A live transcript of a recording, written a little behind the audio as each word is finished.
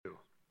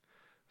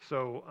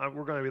So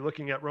we're going to be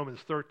looking at Romans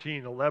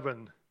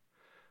 13:11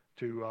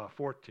 to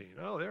 14.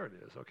 Oh, there it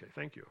is. Okay,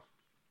 thank you.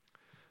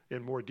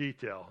 In more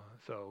detail.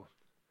 So,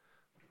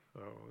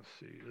 let's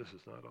see. This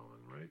is not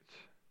on, right?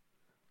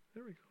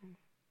 There we go.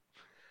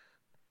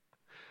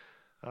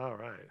 All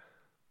right.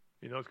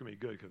 You know it's going to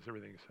be good because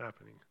everything's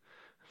happening.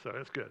 So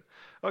that's good.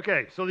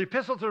 Okay, so the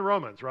epistle to the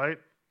Romans, right?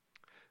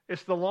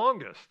 It's the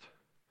longest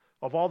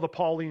of all the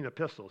Pauline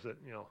epistles. That,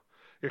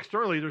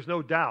 externally, there's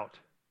no doubt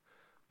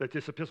that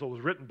this epistle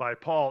was written by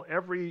Paul.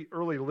 Every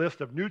early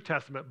list of New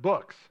Testament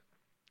books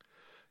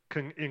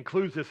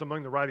includes this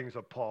among the writings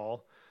of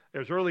Paul.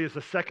 As early as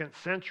the 2nd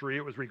century,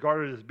 it was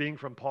regarded as being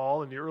from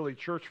Paul, and the early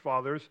church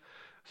fathers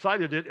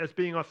cited it as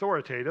being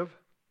authoritative.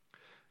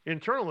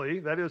 Internally,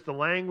 that is the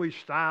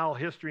language, style,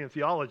 history, and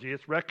theology,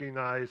 it's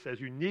recognized as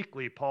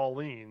uniquely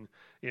Pauline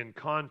in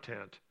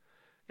content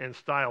and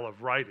style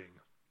of writing.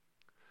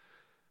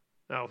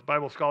 Now,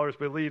 Bible scholars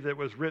believe that it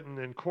was written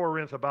in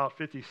Corinth about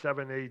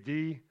 57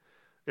 AD.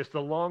 It's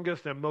the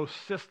longest and most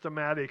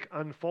systematic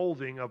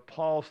unfolding of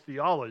Paul's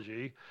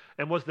theology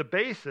and was the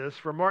basis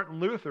for Martin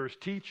Luther's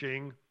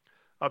teaching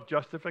of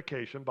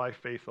justification by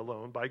faith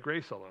alone, by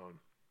grace alone.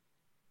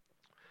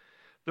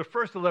 The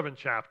first 11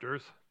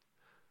 chapters,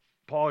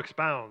 Paul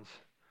expounds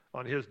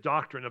on his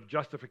doctrine of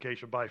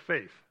justification by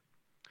faith.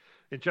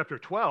 In chapter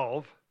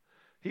 12,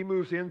 he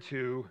moves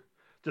into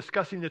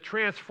discussing the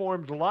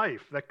transformed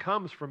life that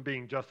comes from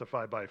being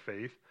justified by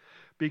faith,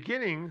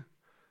 beginning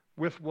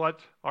with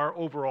what our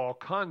overall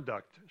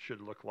conduct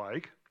should look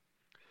like,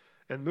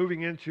 and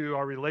moving into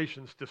our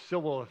relations to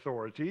civil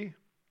authority,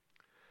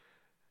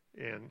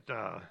 and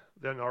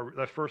then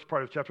the first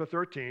part of chapter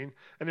 13,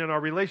 and then our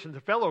relation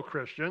to fellow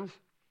Christians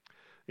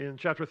in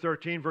chapter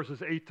 13,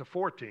 verses 8 to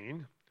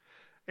 14,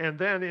 and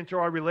then into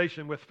our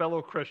relation with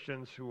fellow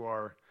Christians who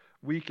are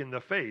weak in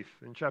the faith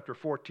in chapter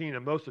 14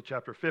 and most of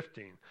chapter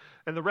 15.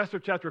 And the rest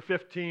of chapter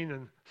 15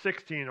 and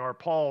 16 are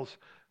Paul's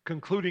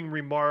concluding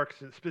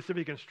remarks and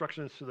specific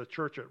instructions to the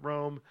church at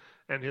Rome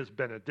and his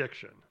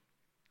benediction.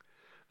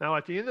 Now,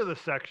 at the end of the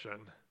section,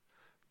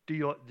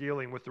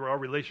 dealing with our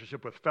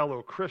relationship with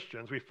fellow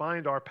Christians, we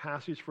find our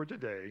passage for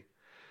today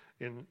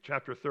in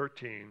chapter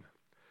 13,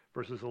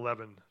 verses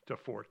 11 to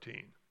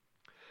 14.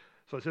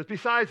 So it says,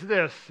 besides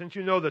this, since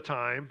you know the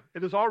time,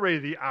 it is already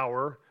the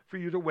hour for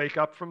you to wake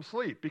up from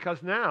sleep,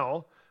 because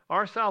now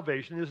our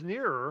salvation is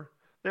nearer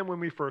than when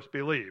we first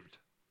believed.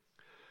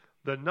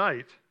 The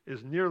night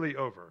is nearly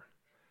over,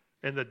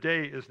 and the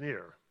day is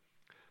near.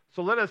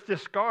 So let us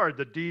discard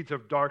the deeds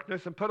of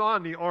darkness and put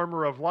on the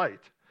armor of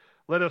light.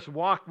 Let us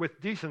walk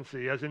with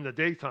decency as in the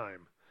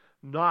daytime,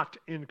 not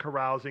in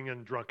carousing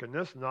and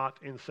drunkenness, not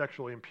in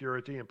sexual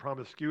impurity and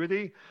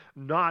promiscuity,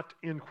 not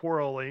in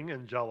quarreling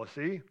and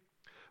jealousy,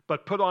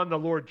 but put on the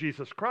Lord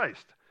Jesus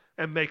Christ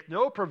and make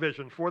no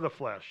provision for the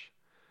flesh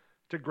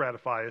to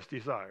gratify its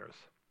desires.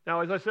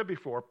 Now, as I said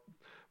before,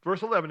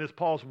 verse 11 is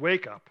Paul's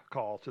wake-up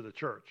call to the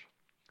church.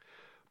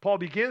 Paul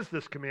begins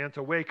this command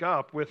to wake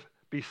up with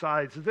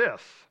besides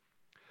this.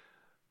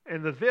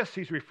 And the this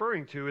he's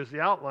referring to is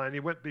the outline he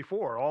went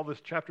before. All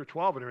this chapter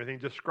 12 and everything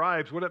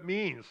describes what it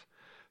means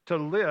to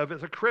live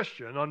as a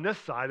Christian on this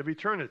side of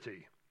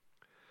eternity.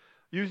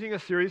 Using a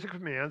series of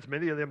commands,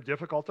 many of them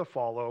difficult to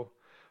follow,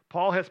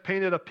 Paul has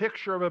painted a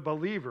picture of a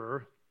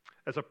believer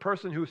as a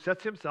person who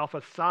sets himself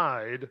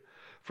aside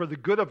for the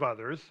good of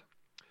others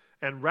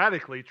and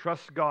radically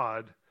trusts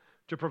God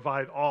to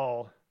provide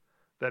all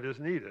that is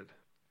needed.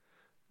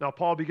 Now,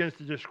 Paul begins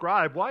to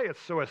describe why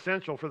it's so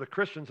essential for the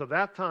Christians of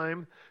that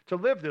time to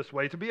live this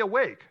way, to be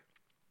awake.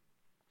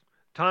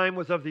 Time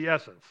was of the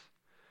essence.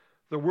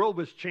 The world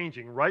was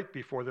changing right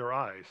before their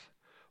eyes.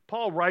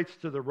 Paul writes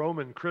to the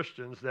Roman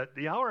Christians that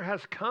the hour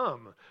has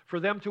come for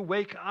them to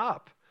wake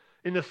up,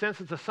 in the sense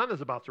that the sun is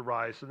about to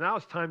rise, so now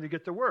it's time to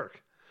get to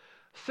work.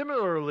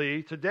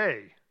 Similarly,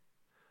 today,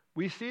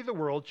 we see the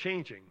world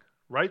changing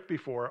right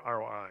before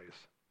our eyes.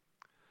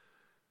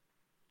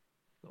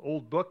 The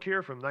old book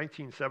here from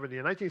 1970.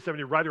 In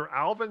 1970, writer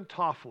Alvin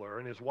Toffler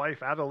and his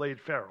wife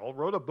Adelaide Farrell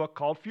wrote a book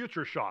called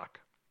Future Shock.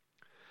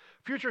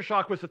 Future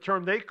shock was the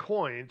term they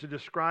coined to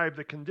describe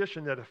the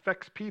condition that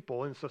affects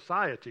people in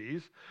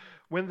societies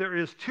when there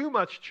is too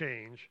much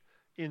change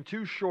in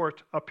too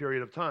short a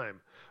period of time.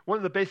 One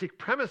of the basic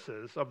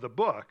premises of the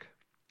book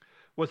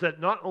was that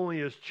not only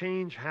is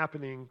change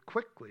happening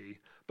quickly,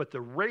 but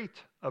the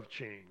rate of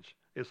change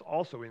is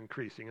also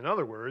increasing. In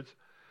other words,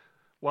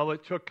 while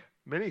it took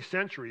many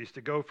centuries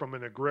to go from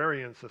an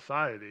agrarian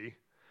society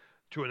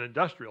to an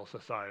industrial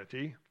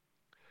society,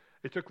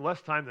 it took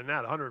less time than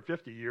that.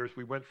 150 years,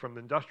 we went from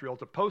industrial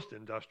to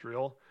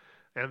post-industrial,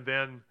 and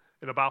then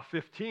in about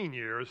 15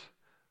 years,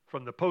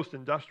 from the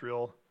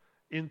post-industrial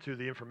into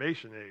the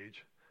information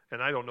age.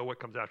 And I don't know what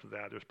comes after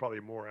that. There's probably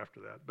more after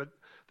that. But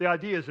the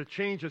idea is that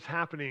change is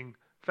happening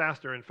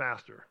faster and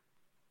faster.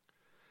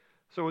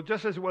 So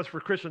just as it was for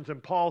Christians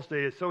in Paul's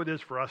day, so it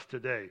is for us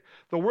today.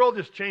 The world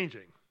is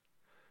changing,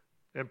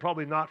 and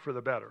probably not for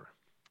the better.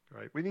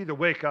 Right? We need to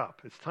wake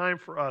up. It's time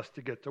for us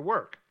to get to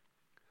work.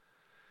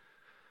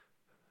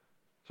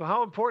 So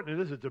how important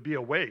is it to be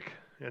awake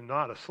and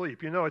not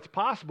asleep. You know, it's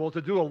possible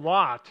to do a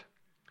lot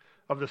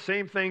of the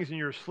same things in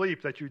your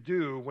sleep that you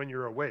do when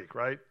you're awake,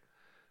 right?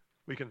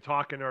 We can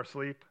talk in our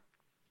sleep.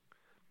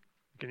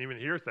 We can even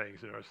hear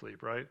things in our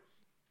sleep, right?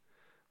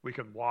 We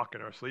can walk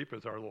in our sleep,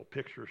 as our little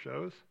picture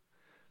shows.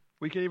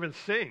 We can even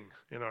sing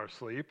in our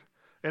sleep.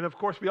 And of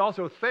course, we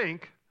also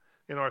think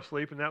in our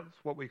sleep, and that's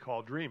what we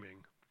call dreaming.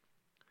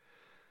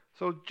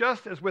 So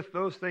just as with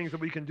those things that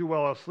we can do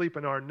while asleep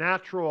in our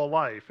natural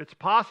life, it's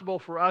possible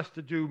for us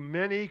to do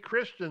many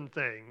Christian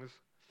things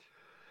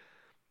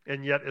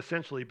and yet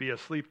essentially be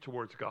asleep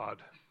towards God.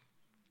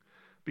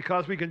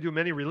 Because we can do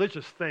many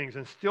religious things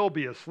and still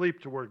be asleep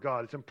toward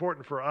God, it's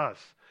important for us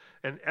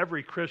and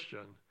every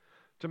Christian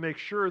to make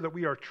sure that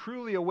we are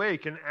truly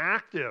awake and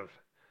active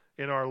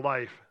in our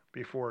life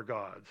before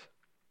God's.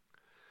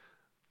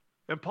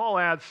 And Paul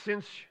adds,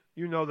 since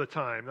you know the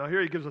time. Now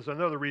here he gives us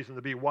another reason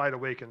to be wide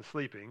awake and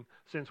sleeping,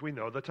 since we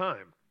know the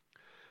time.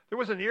 There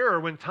was an era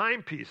when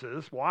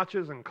timepieces,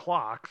 watches and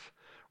clocks,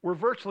 were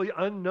virtually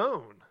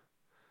unknown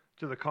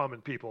to the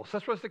common people.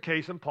 Such was the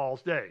case in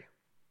Paul's day.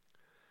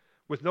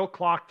 With no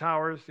clock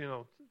towers,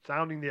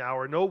 sounding the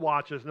hour, no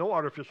watches, no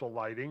artificial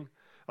lighting,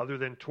 other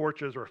than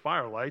torches or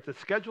firelight, the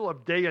schedule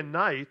of day and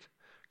night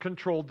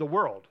controlled the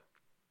world.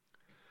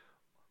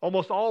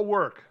 Almost all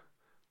work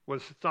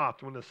was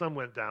stopped when the sun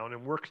went down,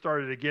 and work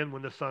started again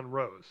when the sun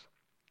rose.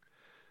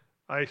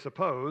 I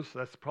suppose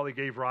that's probably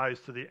gave rise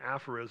to the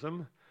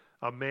aphorism,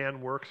 a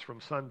man works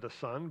from sun to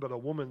sun, but a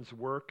woman's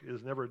work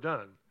is never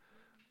done.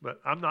 But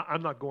I'm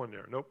not going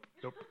there. Nope.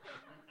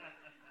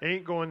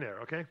 Ain't going there,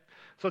 okay?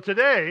 So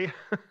today,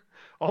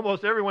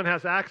 almost everyone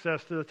has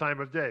access to the time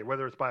of day,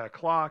 whether it's by a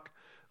clock,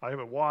 I have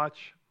a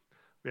watch,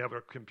 we have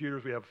our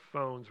computers, we have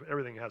phones,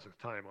 everything has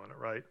a time on it,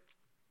 right?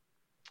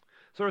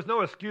 So there's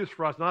no excuse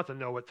for us not to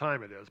know what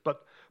time it is.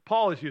 But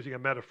Paul is using a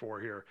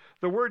metaphor here.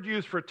 The word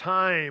used for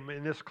time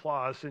in this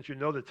clause, since you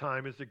know the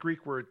time, is the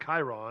Greek word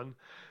kairon,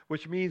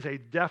 which means a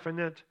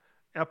definite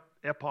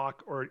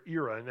epoch or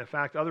era. And in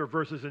fact, other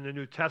verses in the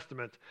New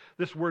Testament,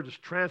 this word is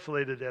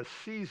translated as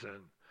season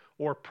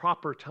or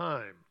proper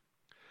time.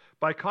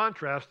 By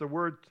contrast, the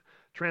word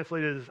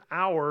translated as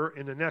hour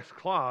in the next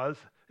clause,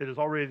 it is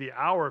already the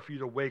hour for you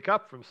to wake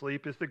up from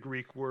sleep, is the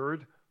Greek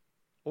word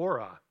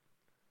hora.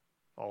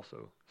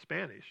 Also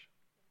Spanish,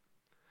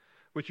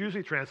 which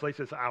usually translates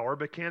as hour,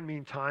 but can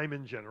mean time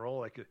in general,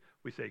 like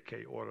we say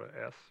que hora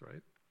es,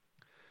 right?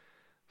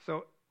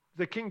 So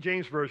the King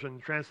James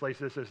Version translates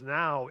this as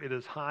now it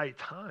is high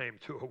time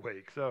to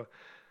awake. So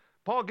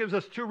Paul gives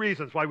us two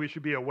reasons why we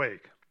should be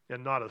awake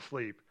and not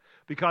asleep.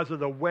 Because of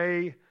the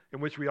way in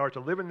which we are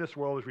to live in this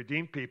world as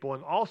redeemed people,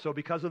 and also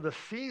because of the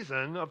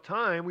season of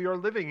time we are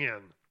living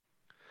in.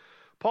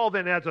 Paul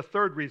then adds a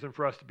third reason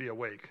for us to be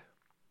awake.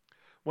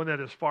 One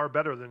that is far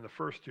better than the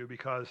first two,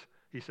 because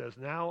he says,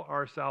 now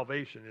our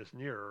salvation is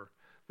nearer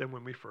than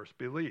when we first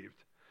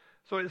believed.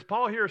 So is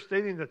Paul here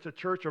stating that the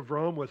church of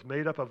Rome was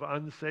made up of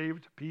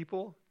unsaved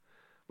people?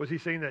 Was he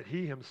saying that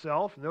he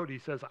himself, note he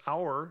says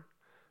our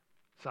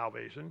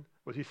salvation,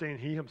 was he saying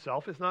he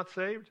himself is not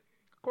saved?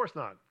 Of course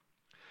not.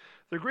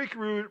 The Greek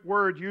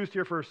word used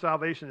here for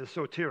salvation is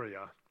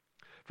soteria,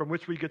 from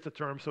which we get the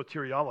term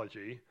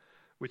soteriology,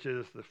 which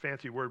is the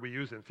fancy word we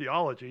use in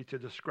theology to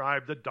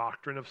describe the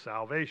doctrine of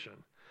salvation.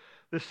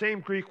 The same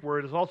Greek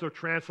word is also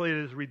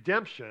translated as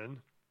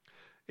redemption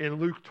in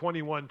Luke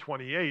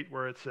 21:28,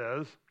 where it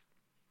says,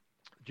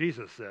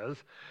 Jesus says,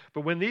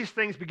 but when these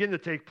things begin to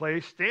take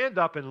place, stand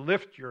up and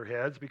lift your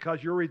heads,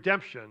 because your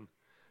redemption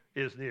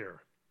is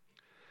near.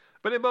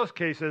 But in most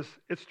cases,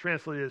 it's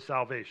translated as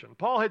salvation.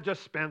 Paul had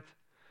just spent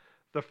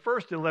the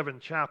first 11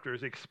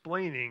 chapters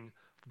explaining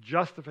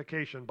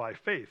justification by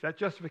faith. That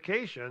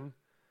justification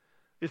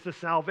is the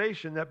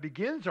salvation that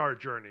begins our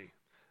journey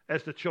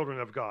as the children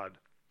of God.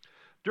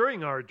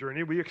 During our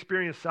journey, we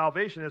experience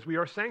salvation as we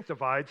are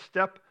sanctified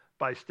step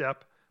by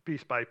step,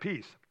 piece by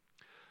piece.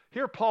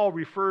 Here Paul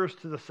refers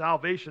to the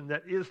salvation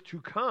that is to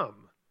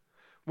come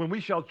when we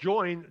shall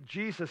join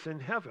Jesus in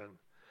heaven.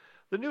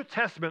 The New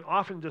Testament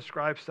often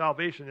describes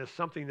salvation as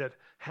something that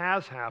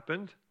has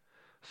happened,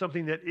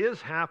 something that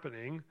is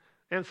happening,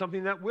 and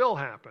something that will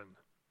happen.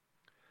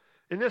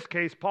 In this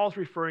case, Paul's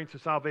referring to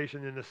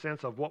salvation in the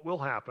sense of what will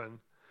happen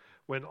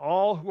when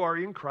all who are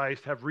in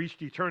Christ have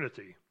reached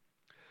eternity,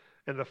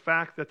 and the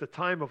fact that the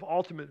time of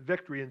ultimate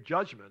victory and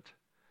judgment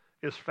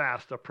is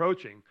fast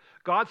approaching.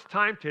 God's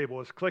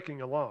timetable is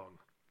clicking along.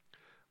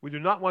 We do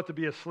not want to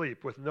be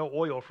asleep with no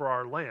oil for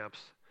our lamps,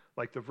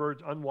 like the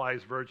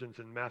unwise virgins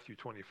in Matthew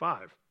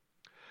 25.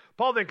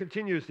 Paul then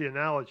continues the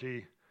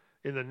analogy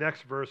in the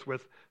next verse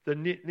with the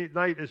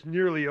night is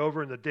nearly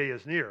over and the day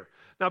is near.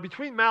 Now,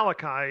 between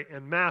Malachi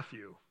and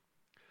Matthew,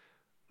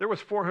 there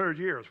was 400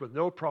 years with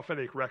no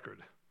prophetic record,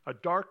 a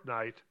dark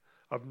night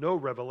of no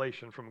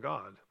revelation from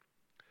God.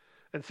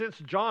 And since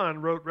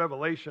John wrote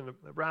Revelation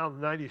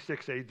around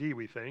 96 AD,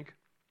 we think,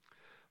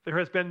 there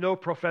has been no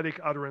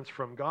prophetic utterance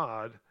from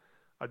God,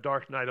 a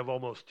dark night of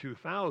almost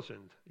 2,000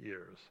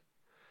 years.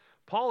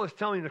 Paul is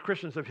telling the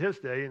Christians of his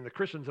day and the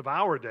Christians of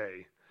our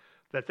day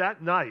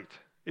that night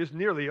is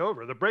nearly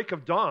over. The break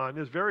of dawn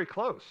is very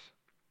close.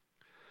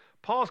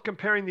 Paul's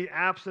comparing the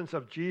absence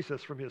of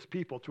Jesus from his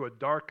people to a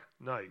dark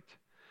night.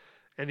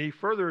 And he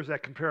furthers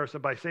that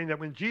comparison by saying that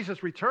when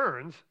Jesus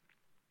returns,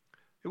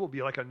 it will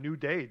be like a new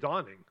day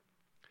dawning.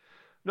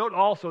 Note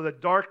also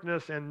that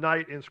darkness and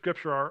night in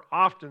Scripture are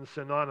often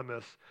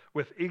synonymous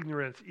with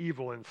ignorance,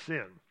 evil, and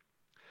sin.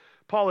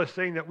 Paul is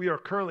saying that we are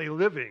currently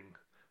living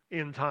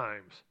in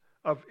times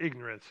of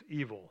ignorance,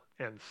 evil,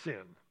 and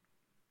sin.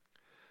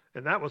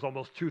 And that was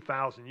almost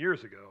 2,000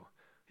 years ago.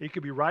 He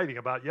could be writing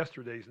about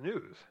yesterday's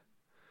news.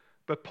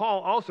 But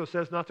Paul also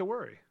says not to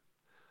worry.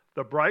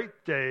 The bright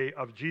day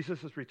of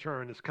Jesus'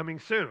 return is coming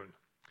soon,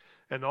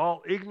 and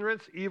all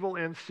ignorance, evil,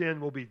 and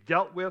sin will be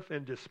dealt with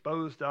and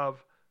disposed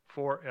of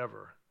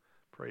forever.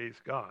 Praise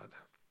God.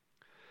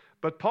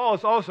 But Paul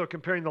is also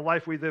comparing the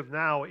life we live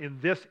now in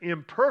this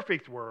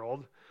imperfect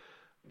world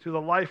to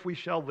the life we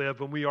shall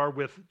live when we are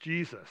with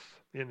Jesus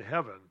in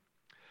heaven.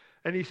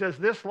 And he says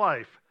this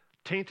life,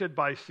 tainted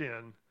by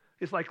sin,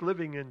 is like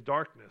living in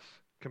darkness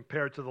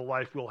compared to the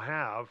life we'll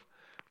have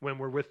when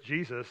we're with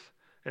Jesus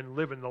and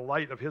live in the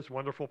light of his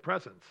wonderful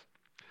presence.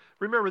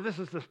 Remember, this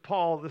is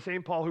the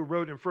same Paul who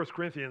wrote in 1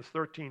 Corinthians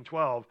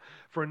 13:12,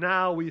 "For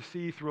now we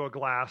see through a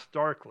glass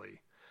darkly."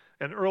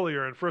 And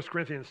earlier in 1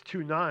 Corinthians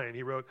 2:9,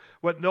 he wrote,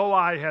 "What no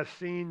eye has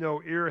seen,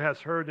 no ear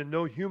has heard, and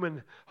no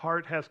human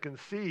heart has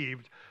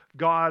conceived,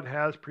 God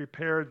has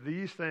prepared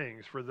these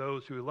things for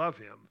those who love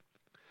him."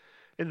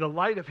 In the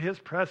light of his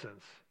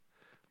presence,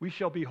 we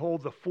shall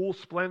behold the full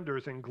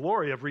splendors and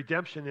glory of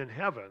redemption in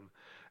heaven,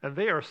 and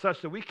they are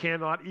such that we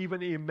cannot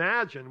even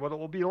imagine what it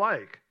will be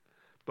like.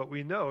 But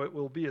we know it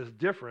will be as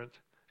different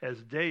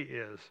as day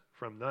is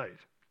from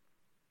night.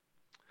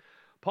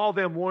 Paul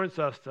then warns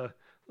us to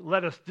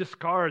let us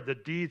discard the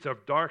deeds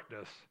of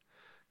darkness,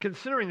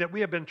 considering that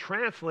we have been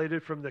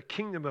translated from the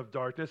kingdom of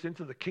darkness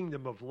into the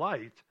kingdom of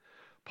light.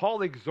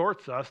 Paul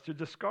exhorts us to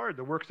discard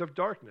the works of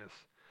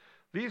darkness.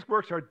 These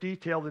works are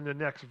detailed in the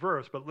next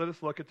verse, but let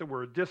us look at the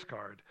word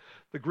discard.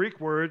 The Greek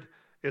word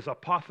is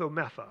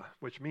apothometa,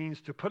 which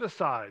means to put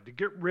aside, to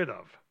get rid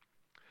of.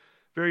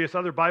 Various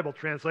other Bible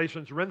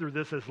translations render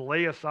this as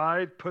lay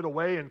aside, put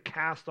away, and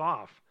cast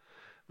off.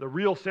 The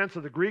real sense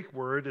of the Greek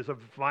word is a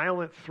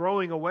violent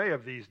throwing away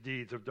of these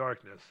deeds of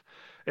darkness.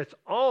 It's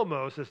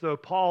almost as though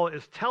Paul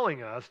is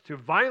telling us to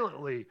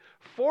violently,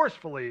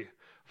 forcefully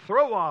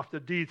throw off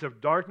the deeds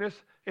of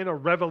darkness in a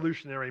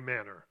revolutionary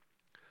manner,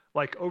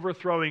 like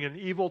overthrowing an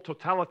evil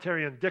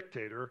totalitarian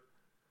dictator,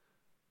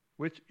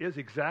 which is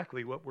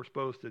exactly what we're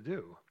supposed to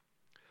do.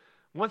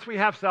 Once we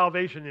have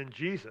salvation in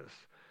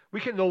Jesus, we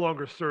can no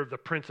longer serve the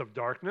prince of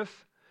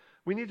darkness.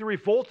 We need to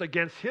revolt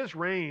against his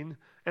reign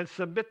and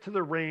submit to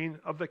the reign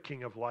of the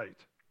King of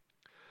Light.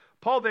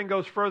 Paul then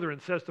goes further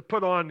and says to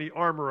put on the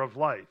armor of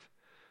light.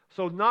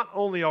 So not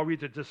only are we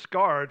to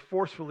discard,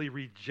 forcefully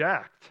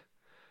reject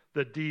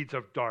the deeds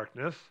of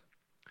darkness,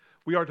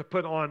 we are to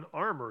put on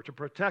armor to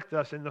protect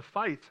us in the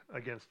fight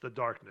against the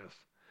darkness.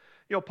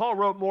 Paul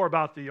wrote more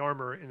about the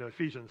armor in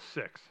Ephesians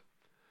 6,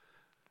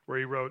 where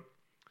he wrote,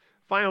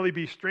 "Finally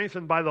be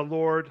strengthened by the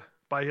Lord,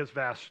 by his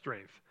vast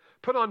strength.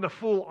 Put on the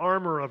full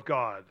armor of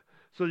God,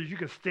 so that you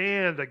can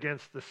stand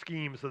against the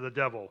schemes of the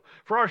devil.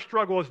 For our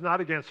struggle is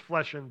not against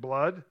flesh and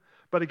blood,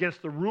 but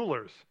against the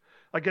rulers,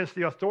 against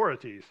the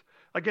authorities,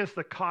 against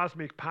the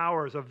cosmic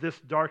powers of this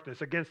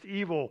darkness, against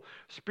evil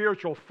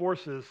spiritual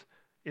forces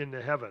in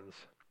the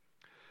heavens.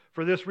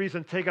 For this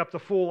reason, take up the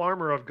full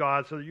armor of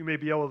God so that you may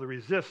be able to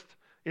resist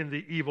in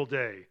the evil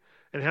day,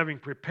 and having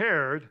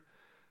prepared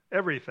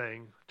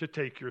everything to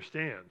take your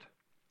stand.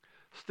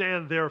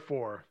 Stand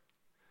therefore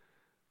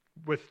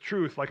with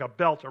truth like a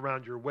belt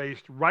around your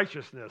waist,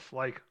 righteousness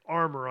like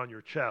armor on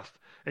your chest,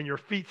 and your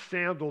feet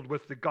sandaled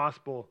with the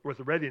gospel, with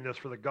readiness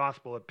for the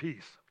gospel of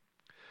peace.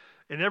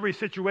 In every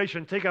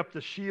situation, take up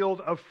the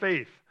shield of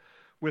faith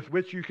with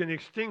which you can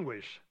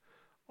extinguish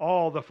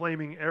all the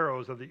flaming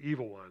arrows of the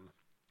evil one.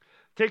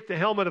 Take the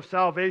helmet of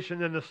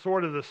salvation and the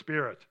sword of the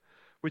Spirit,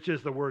 which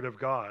is the word of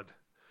God.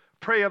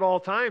 Pray at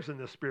all times in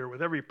the Spirit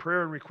with every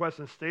prayer and request,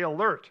 and stay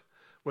alert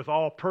with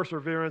all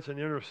perseverance and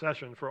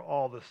intercession for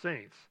all the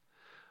saints."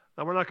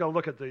 Now, we're not going to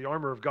look at the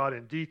armor of God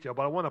in detail,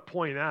 but I want to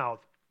point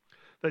out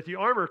that the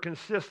armor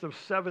consists of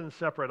 7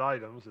 separate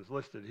items, as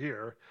listed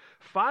here,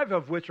 5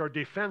 of which are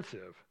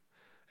defensive,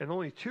 and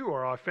only 2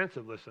 are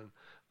offensive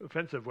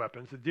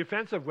weapons. The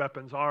defensive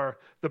weapons are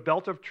the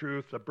belt of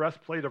truth, the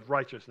breastplate of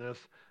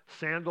righteousness,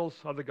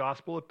 sandals of the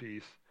gospel of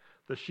peace,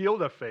 the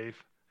shield of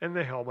faith, and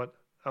the helmet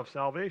of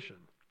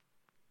salvation.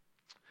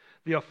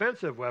 The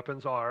offensive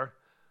weapons are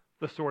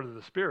the sword of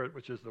the Spirit,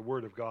 which is the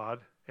word of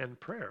God, and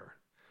prayer.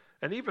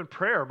 And even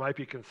prayer might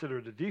be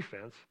considered a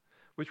defense,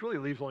 which really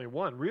leaves only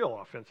one real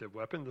offensive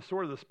weapon, the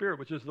sword of the Spirit,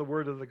 which is the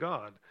word of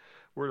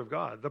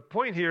God. The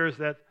point here is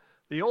that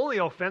the only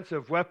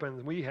offensive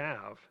weapons we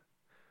have,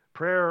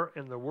 prayer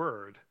and the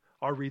word,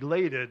 are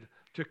related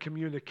to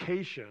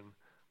communication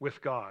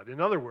with God. In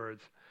other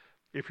words,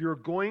 if you're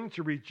going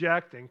to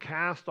reject and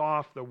cast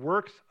off the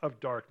works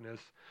of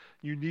darkness,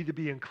 you need to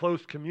be in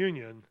close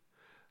communion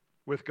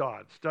with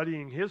God,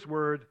 studying his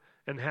word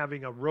and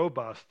having a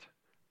robust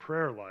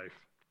prayer life.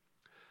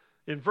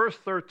 In verse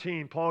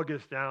 13, Paul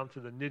gets down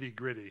to the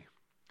nitty-gritty.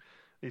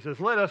 He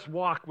says, let us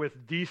walk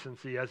with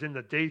decency as in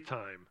the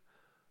daytime,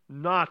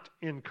 not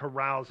in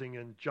carousing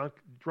and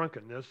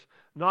drunkenness,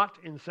 not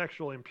in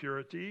sexual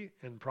impurity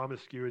and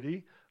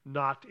promiscuity,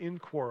 not in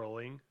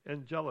quarreling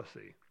and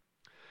jealousy.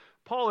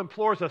 Paul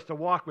implores us to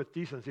walk with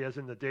decency as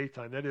in the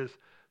daytime, that is,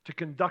 to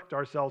conduct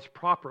ourselves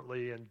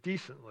properly and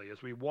decently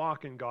as we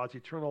walk in God's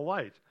eternal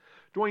light,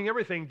 doing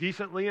everything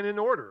decently and in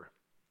order.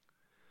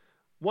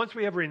 Once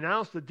we have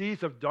renounced the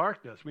deeds of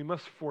darkness, we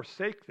must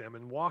forsake them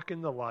and walk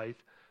in the light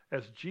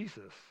as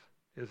Jesus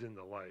is in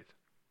the light.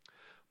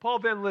 Paul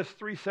then lists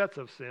 3 sets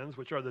of sins,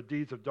 which are the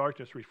deeds of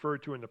darkness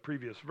referred to in the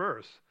previous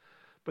verse.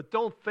 But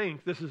don't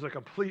think this is a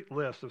complete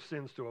list of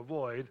sins to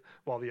avoid,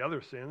 while the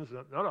other sins,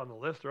 not on the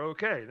list, are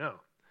okay.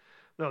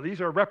 No, these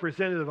are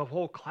representative of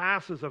whole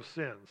classes of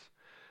sins.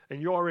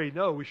 And you already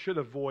know we should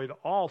avoid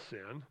all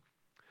sin.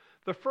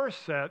 The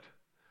first set,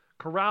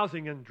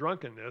 carousing and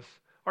drunkenness,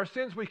 are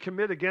sins we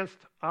commit against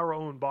our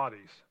own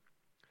bodies.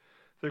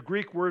 The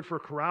Greek word for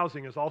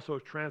carousing is also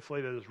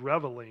translated as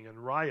reveling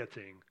and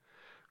rioting.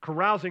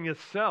 Carousing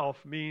itself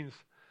means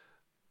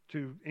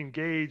to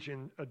engage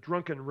in a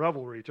drunken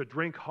revelry, to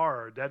drink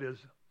hard, that is,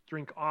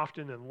 drink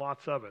often and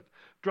lots of it.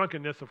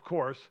 Drunkenness, of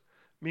course,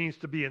 means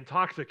to be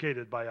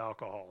intoxicated by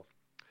alcohol.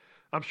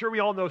 I'm sure we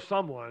all know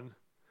someone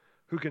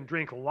who can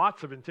drink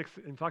lots of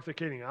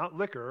intoxicating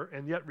liquor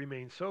and yet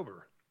remain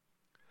sober.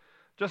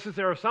 Just as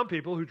there are some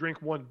people who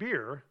drink 1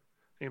 beer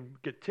and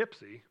get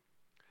tipsy,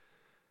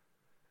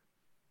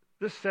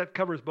 this set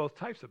covers both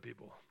types of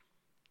people.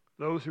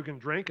 Those who can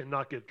drink and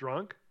not get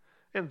drunk,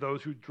 and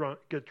those who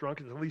get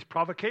drunk at the least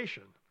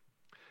provocation.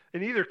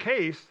 In either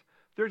case,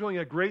 they're doing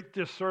a great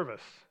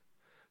disservice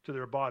to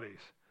their bodies.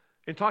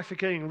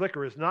 Intoxicating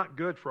liquor is not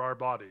good for our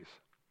bodies.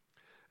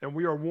 And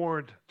we are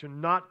warned to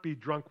not be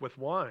drunk with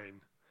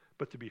wine,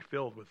 but to be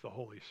filled with the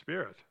Holy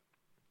Spirit.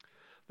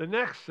 The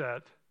next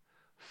set,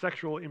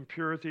 sexual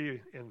impurity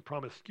and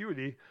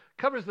promiscuity,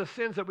 covers the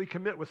sins that we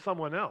commit with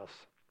someone else.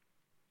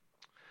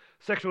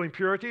 Sexual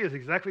impurity is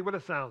exactly what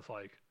it sounds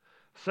like.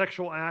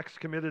 Sexual acts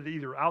committed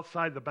either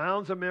outside the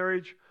bounds of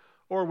marriage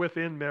or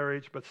within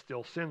marriage, but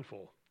still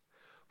sinful.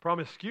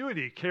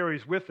 Promiscuity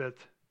carries with it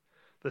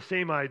the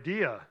same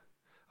idea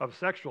of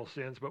sexual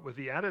sins, but with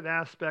the added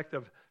aspect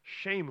of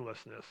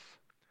shamelessness.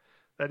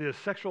 That is,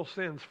 sexual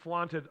sins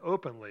flaunted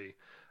openly,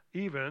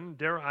 even,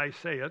 dare I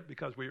say it,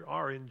 because we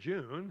are in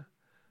June,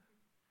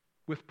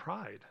 with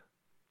pride.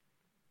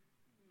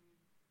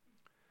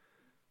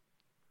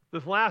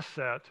 This last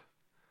set,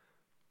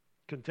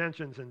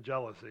 contentions and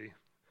jealousy,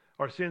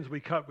 are sins we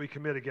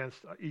commit against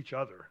each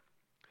other.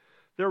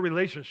 They're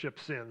relationship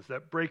sins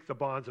that break the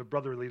bonds of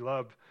brotherly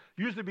love,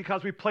 usually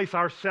because we place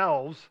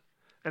ourselves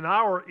and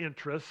our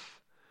interests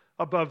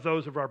above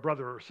those of our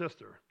brother or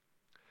sister.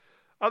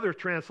 Other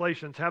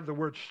translations have the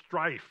word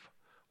strife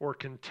or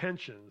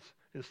contentions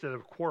instead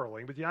of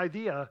quarreling, but the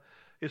idea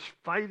is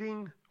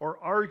fighting or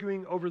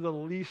arguing over the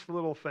least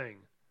little thing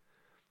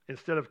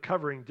instead of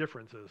covering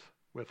differences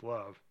with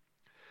love.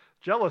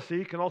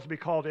 Jealousy can also be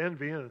called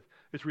envy, and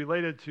it's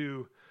related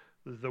to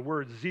the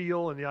word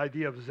zeal and the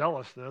idea of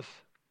zealousness.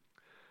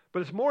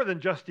 But it's more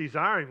than just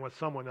desiring what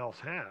someone else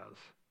has.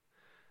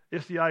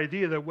 It's the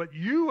idea that what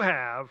you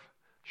have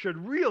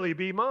should really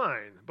be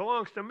mine,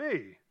 belongs to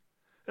me,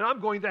 and I'm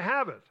going to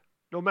have it,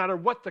 no matter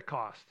what the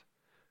cost,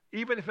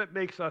 even if it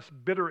makes us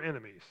bitter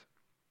enemies.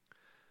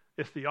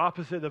 It's the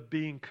opposite of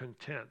being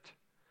content.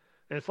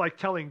 And it's like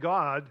telling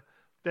God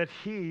that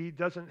he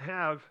doesn't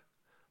have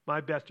my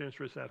best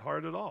interests at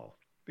heart at all.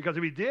 Because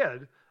if he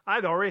did,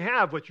 I'd already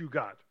have what you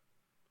got.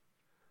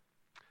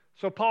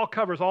 So Paul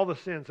covers all the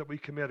sins that we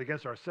commit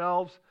against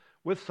ourselves,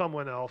 with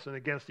someone else, and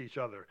against each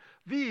other.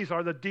 These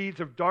are the deeds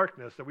of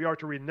darkness that we are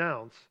to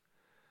renounce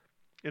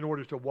in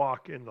order to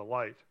walk in the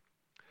light.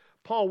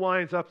 Paul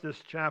winds up this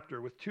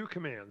chapter with 2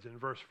 commands in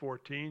verse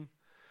 14.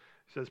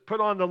 He says,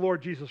 put on the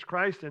Lord Jesus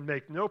Christ and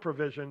make no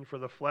provision for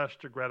the flesh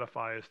to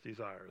gratify its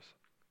desires.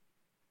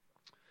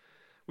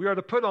 We are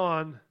to put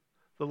on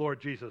the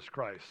Lord Jesus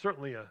Christ.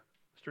 Certainly a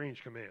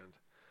strange command.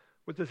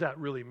 What does that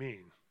really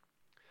mean?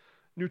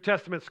 New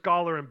Testament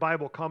scholar and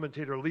Bible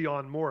commentator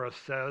Leon Morris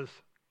says,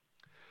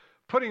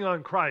 putting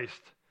on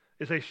Christ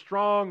is a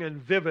strong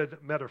and vivid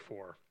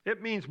metaphor.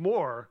 It means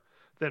more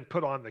than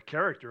put on the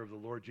character of the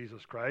Lord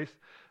Jesus Christ,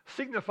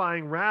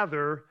 signifying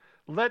rather,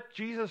 let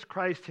Jesus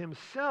Christ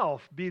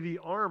himself be the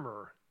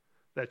armor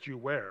that you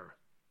wear.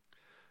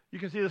 You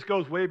can see this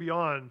goes way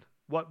beyond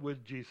what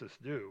would Jesus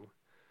do.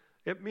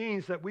 It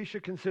means that we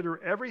should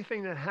consider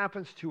everything that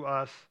happens to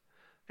us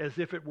as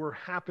if it were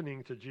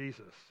happening to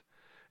Jesus,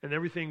 and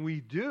everything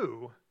we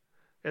do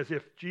as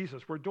if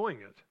Jesus were doing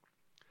it.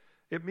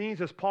 It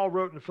means, as Paul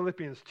wrote in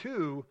Philippians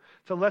 2,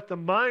 to let the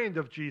mind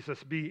of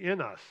Jesus be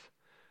in us.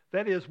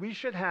 That is, we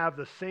should have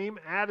the same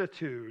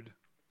attitude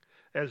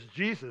as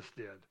Jesus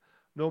did,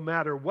 no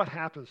matter what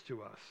happens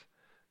to us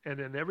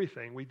and in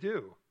everything we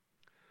do.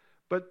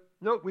 But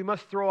note, we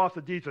must throw off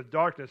the deeds of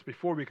darkness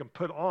before we can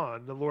put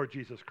on the Lord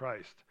Jesus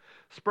Christ.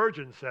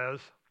 Spurgeon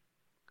says,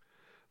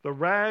 the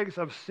rags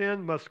of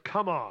sin must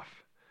come off,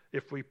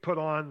 if we put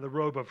on the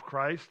robe of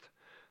Christ.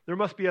 There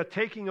must be a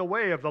taking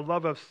away of the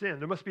love of sin.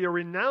 There must be a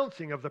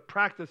renouncing of the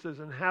practices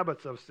and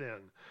habits of sin,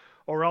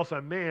 or else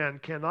a man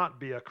cannot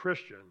be a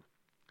Christian.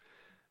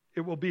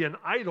 It will be an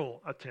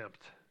idle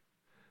attempt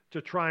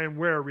to try and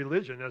wear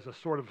religion as a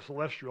sort of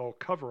celestial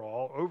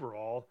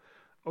overall,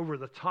 over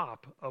the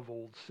top of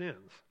old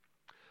sins.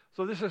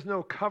 So this is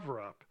no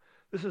cover-up.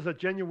 This is a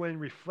genuine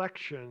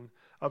reflection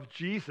of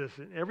Jesus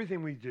in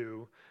everything we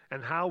do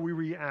and how we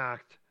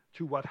react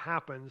to what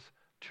happens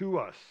to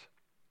us.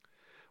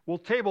 We'll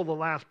table the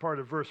last part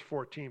of verse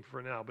 14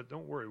 for now, but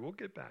don't worry, we'll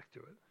get back to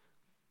it.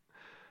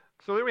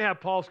 So there we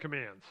have Paul's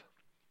commands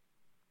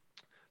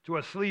to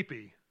a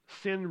sleepy,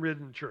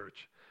 sin-ridden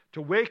church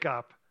to wake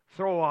up,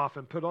 throw off,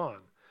 and put on.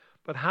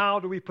 But how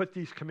do we put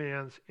these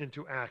commands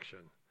into action?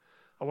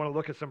 I want to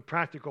look at some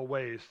practical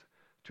ways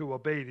to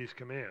obey these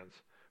commands.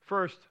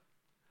 First,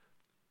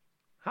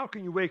 how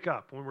can you wake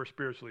up when we're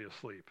spiritually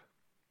asleep?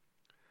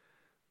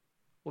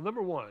 Well,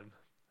 number one,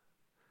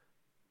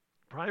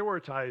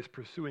 prioritize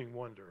pursuing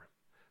wonder.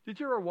 Did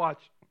you ever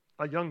watch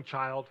a young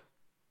child,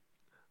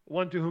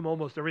 one to whom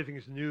almost everything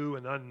is new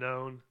and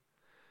unknown?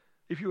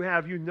 If you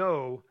have, you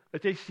know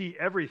that they see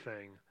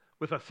everything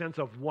with a sense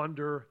of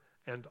wonder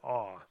and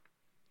awe.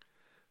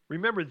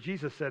 Remember,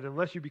 Jesus said,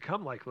 unless you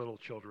become like little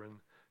children,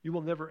 you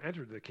will never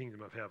enter the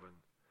kingdom of heaven.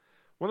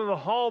 One of the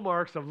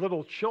hallmarks of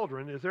little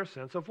children is their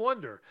sense of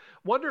wonder.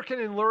 Wonder can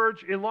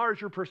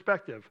enlarge your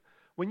perspective.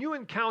 When you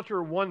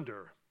encounter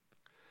wonder,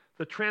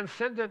 the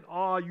transcendent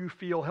awe you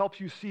feel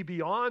helps you see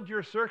beyond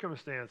your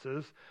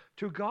circumstances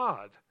to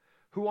God,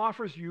 who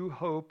offers you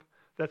hope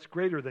that's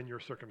greater than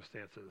your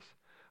circumstances.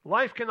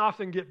 Life can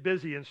often get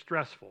busy and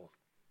stressful.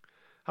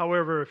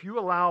 However, if you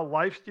allow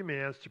life's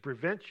demands to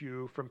prevent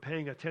you from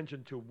paying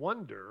attention to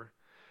wonder,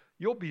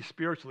 you'll be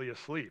spiritually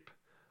asleep,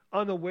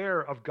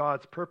 unaware of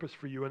God's purpose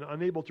for you and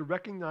unable to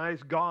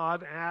recognize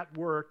God at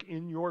work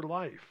in your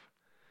life.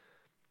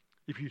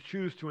 If you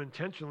choose to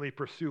intentionally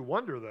pursue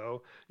wonder,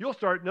 though, you'll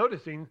start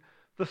noticing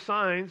the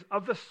signs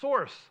of the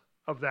source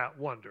of that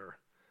wonder.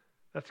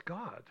 That's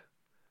God.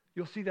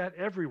 You'll see that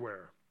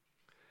everywhere.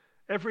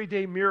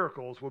 Everyday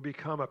miracles will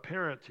become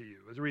apparent to you.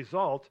 As a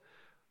result,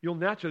 you'll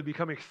naturally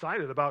become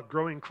excited about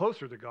growing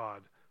closer to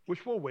God,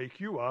 which will wake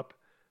you up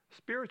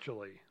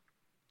spiritually.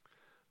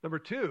 Number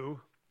two,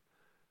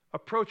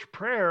 approach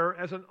prayer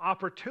as an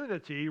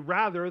opportunity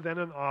rather than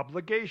an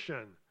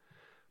obligation.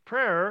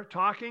 Prayer,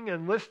 talking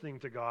and listening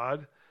to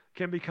God,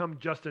 can become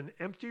just an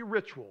empty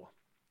ritual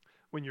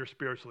when you're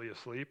spiritually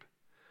asleep.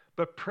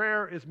 But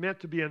prayer is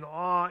meant to be an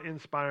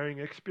awe-inspiring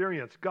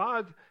experience.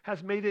 God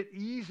has made it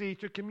easy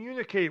to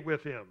communicate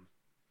with Him.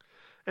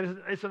 And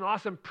it's an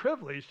awesome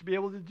privilege to be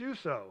able to do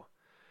so.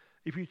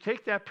 If you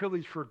take that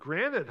privilege for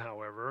granted,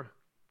 however,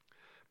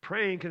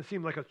 praying can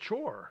seem like a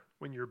chore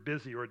when you're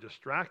busy or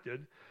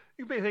distracted.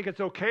 You may think it's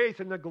okay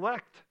to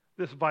neglect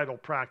this vital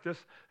practice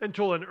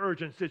until an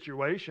urgent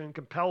situation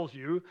compels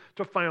you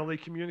to finally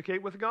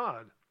communicate with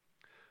God.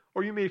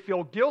 Or you may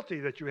feel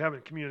guilty that you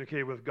haven't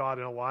communicated with God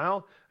in a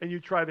while, and you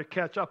try to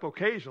catch up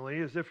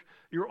occasionally as if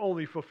you're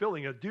only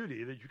fulfilling a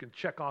duty that you can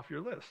check off your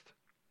list.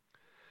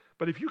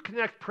 But if you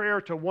connect prayer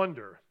to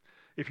wonder,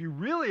 if you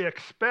really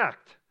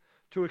expect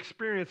to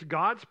experience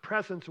God's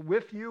presence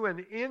with you and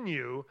in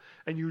you,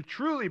 and you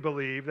truly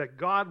believe that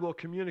God will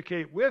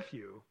communicate with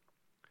you,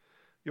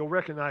 you'll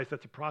recognize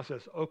that the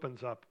process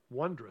opens up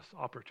wondrous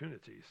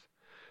opportunities.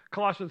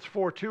 Colossians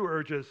 4:2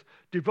 urges,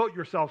 devote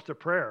yourselves to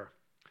prayer.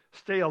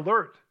 Stay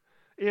alert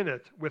in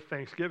it with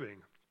thanksgiving.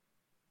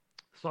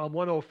 Psalm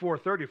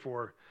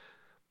 104:34,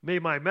 may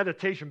my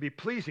meditation be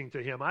pleasing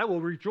to Him. I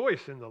will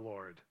rejoice in the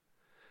Lord.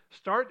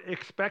 Start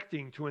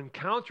expecting to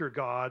encounter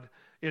God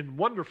in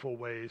wonderful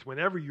ways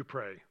whenever you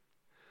pray.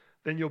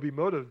 Then you'll be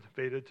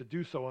motivated to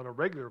do so on a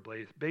regular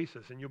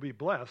basis, and you'll be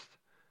blessed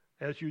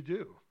as you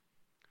do.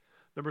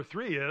 Number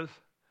 3 is,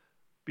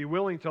 be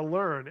willing to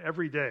learn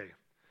every day.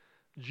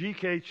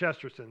 G.K.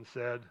 Chesterton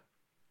said,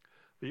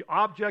 the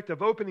object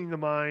of opening the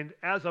mind,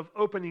 as of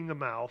opening the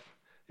mouth,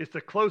 is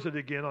to close it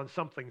again on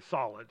something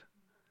solid.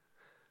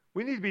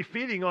 We need to be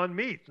feeding on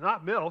meat,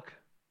 not milk,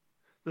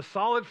 the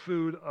solid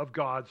food of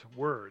God's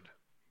Word.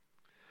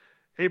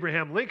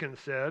 Abraham Lincoln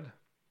said,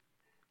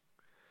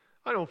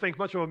 I don't think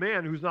much of a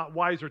man who's not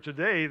wiser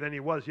today than he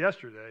was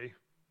yesterday.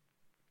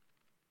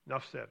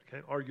 Enough said.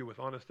 Can't argue with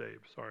Honest Abe.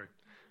 Sorry.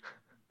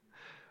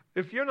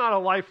 If you're not a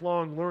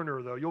lifelong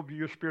learner, though,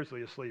 you're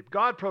spiritually asleep.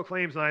 God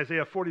proclaims in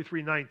Isaiah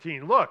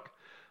 43:19, look,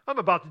 I'm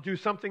about to do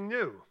something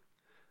new.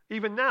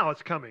 Even now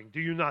it's coming.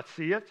 Do you not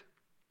see it?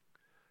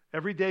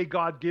 Every day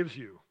God gives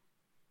you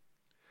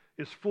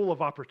is full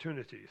of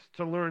opportunities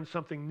to learn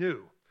something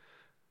new.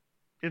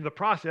 In the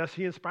process,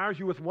 He inspires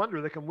you with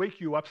wonder that can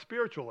wake you up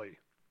spiritually.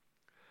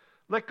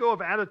 Let go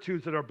of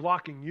attitudes that are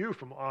blocking you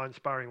from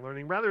awe-inspiring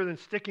learning. Rather than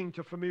sticking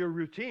to familiar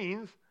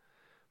routines,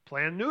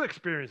 plan new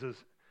experiences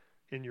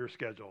in your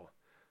schedule.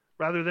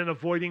 Rather than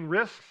avoiding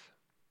risks,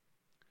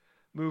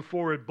 move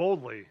forward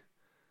boldly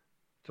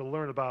to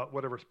learn about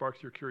whatever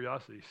sparks your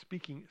curiosity,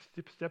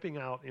 stepping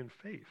out in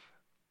faith.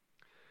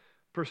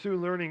 Pursue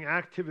learning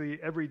activity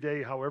every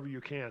day however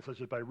you can, such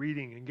as by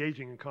reading,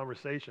 engaging in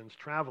conversations,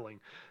 traveling.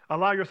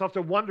 Allow yourself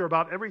to wonder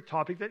about every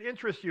topic that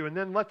interests you, and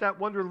then let that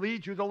wonder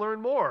lead you to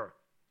learn more.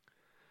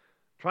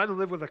 Try to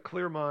live with a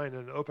clear mind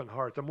and an open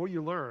heart. The more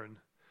you learn,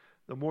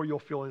 the more you'll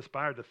feel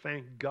inspired to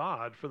thank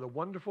God for the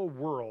wonderful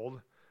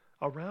world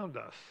around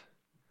us,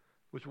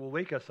 which will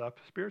wake us up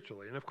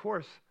spiritually. And of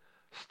course,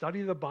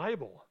 study the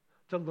Bible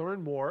to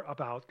learn more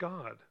about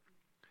God.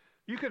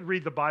 You could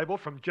read the Bible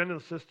from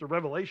Genesis to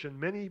Revelation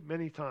many,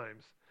 many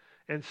times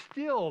and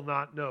still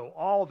not know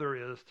all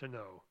there is to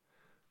know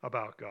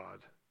about God.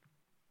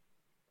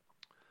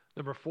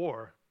 Number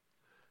 4,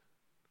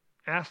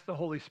 ask the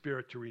Holy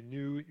Spirit to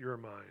renew your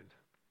mind.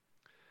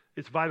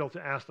 It's vital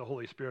to ask the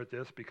Holy Spirit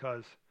this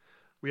because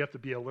we have to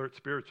be alert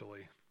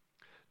spiritually.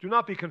 Do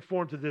not be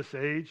conformed to this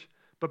age,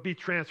 but be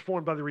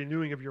transformed by the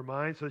renewing of your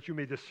mind so that you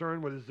may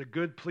discern what is the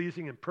good,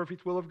 pleasing, and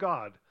perfect will of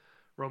God.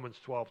 Romans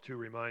 12:2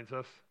 reminds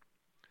us.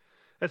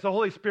 As the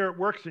Holy Spirit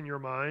works in your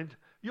mind,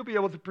 you'll be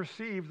able to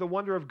perceive the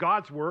wonder of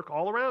God's work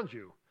all around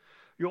you.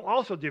 You'll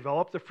also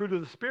develop the fruit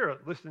of the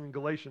Spirit, listed in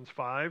Galatians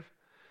 5.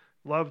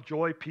 Love,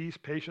 joy, peace,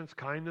 patience,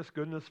 kindness,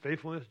 goodness,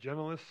 faithfulness,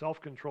 gentleness,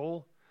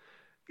 self-control.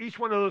 Each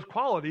one of those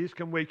qualities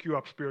can wake you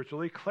up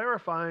spiritually,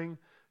 clarifying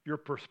your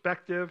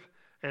perspective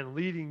and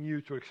leading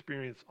you to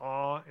experience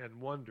awe and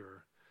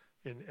wonder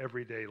in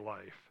everyday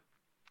life.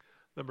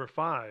 Number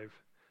 5,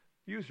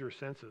 use your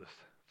senses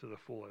to the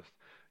fullest.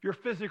 Your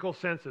physical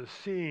senses,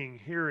 seeing,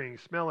 hearing,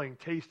 smelling,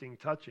 tasting,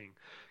 touching,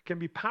 can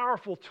be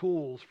powerful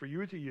tools for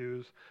you to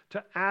use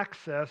to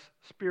access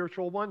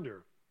spiritual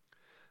wonder.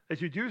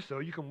 As you do so,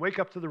 you can wake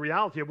up to the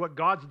reality of what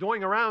God's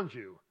doing around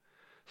you.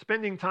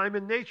 Spending time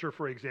in nature,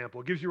 for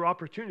example, gives you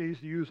opportunities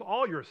to use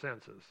all your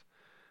senses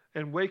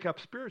and wake up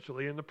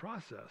spiritually in the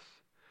process.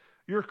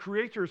 Your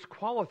Creator's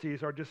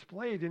qualities are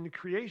displayed in the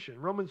creation.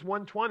 Romans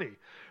 1:20.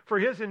 For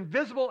his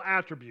invisible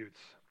attributes,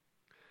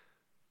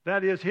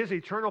 that is, his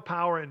eternal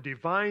power and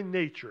divine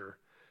nature,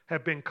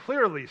 have been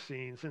clearly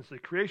seen since the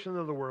creation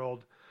of the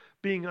world,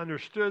 being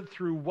understood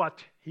through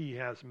what he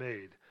has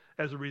made.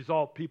 As a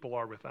result, people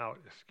are without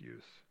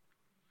excuse.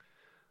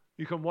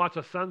 You can watch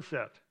a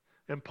sunset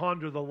and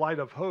ponder the light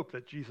of hope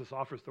that Jesus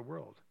offers the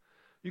world.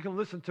 You can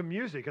listen to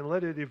music and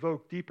let it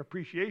evoke deep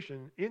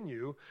appreciation in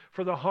you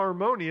for the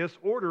harmonious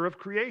order of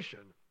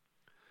creation.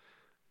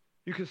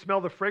 You can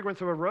smell the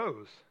fragrance of a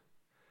rose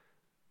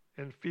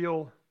and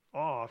feel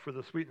awe for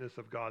the sweetness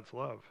of God's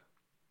love.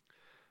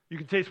 You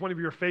can taste one of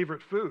your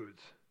favorite foods.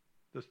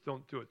 Just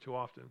don't do it too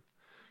often.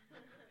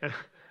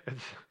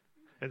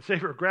 and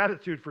savor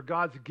gratitude for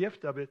God's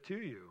gift of it to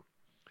you.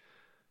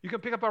 You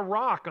can pick up a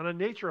rock on a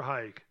nature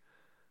hike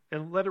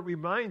and let it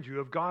remind you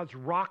of God's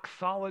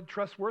rock-solid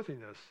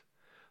trustworthiness.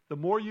 The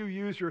more you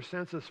use your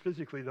senses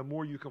physically, the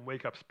more you can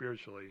wake up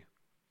spiritually.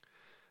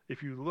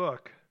 If you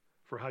look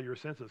for how your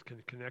senses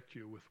can connect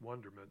you with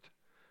wonderment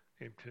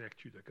and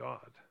connect you to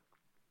God.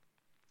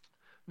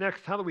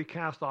 Next, how do we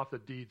cast off the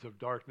deeds of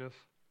darkness?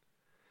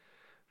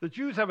 The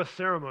Jews have a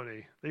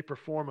ceremony they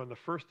perform on the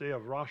first day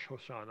of Rosh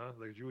Hashanah,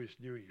 the Jewish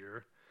New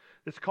Year.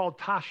 It's called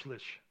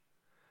Tashlich.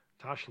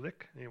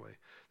 Anyway.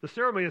 The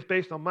ceremony is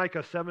based on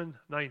Micah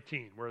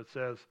 7:19, where it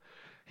says,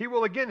 he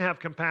will again have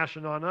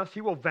compassion on us. He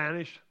will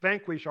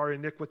vanquish our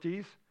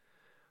iniquities.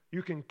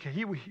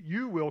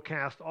 You will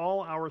cast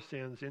all our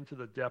sins into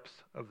the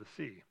depths of the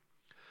sea.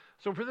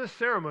 So for this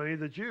ceremony,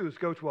 the Jews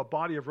go to a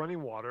body of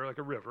running water, like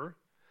a river.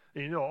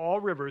 And you know, all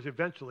rivers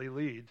eventually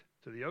lead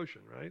to the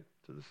ocean, right?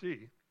 To the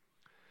sea.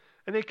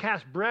 And they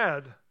cast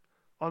bread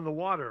on the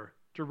water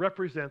to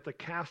represent the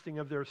casting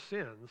of their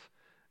sins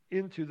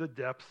into the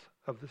depths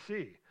of the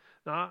sea.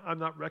 Now, I'm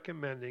not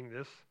recommending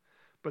this,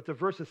 but the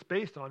verse it's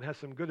based on has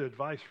some good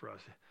advice for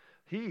us.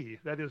 He,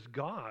 that is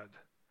God,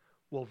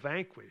 will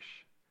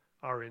vanquish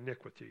our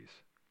iniquities.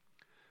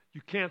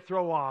 You can't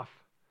throw off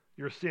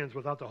your sins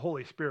without the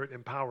Holy Spirit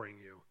empowering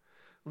you,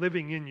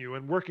 living in you,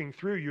 and working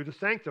through you to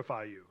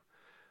sanctify you.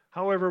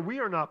 However, we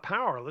are not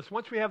powerless.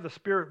 Once we have the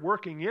Spirit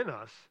working in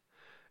us,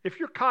 if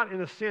you're caught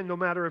in a sin, no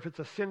matter if it's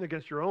a sin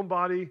against your own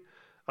body,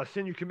 a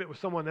sin you commit with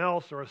someone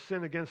else, or a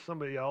sin against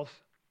somebody else,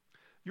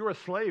 you're a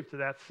slave to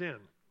that sin.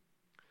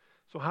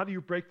 So how do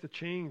you break the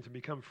chains and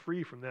become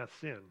free from that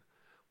sin?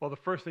 Well, the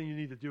first thing you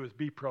need to do is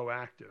be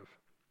proactive.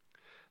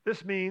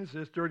 This means,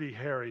 as Dirty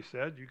Harry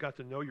said, you got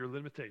to know your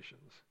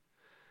limitations.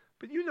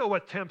 But you know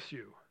what tempts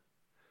you.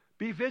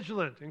 Be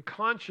vigilant and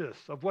conscious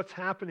of what's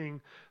happening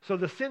so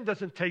the sin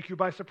doesn't take you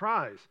by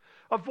surprise.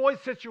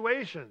 Avoid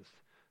situations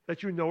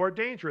that you know are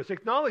dangerous.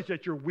 Acknowledge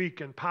that you're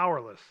weak and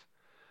powerless.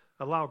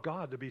 Allow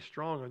God to be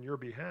strong on your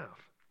behalf.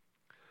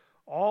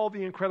 All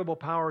the incredible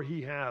power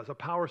he has, a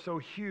power so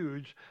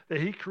huge that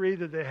he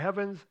created the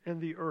heavens and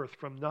the earth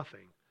from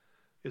nothing,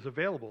 is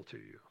available to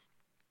you.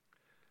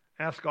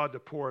 Ask God to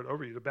pour it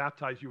over you, to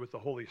baptize you with the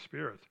Holy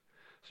Spirit,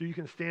 so you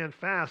can stand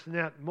fast in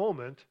that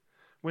moment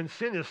when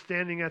sin is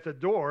standing at the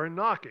door and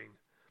knocking.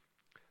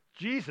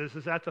 Jesus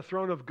is at the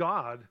throne of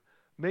God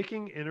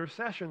making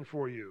intercession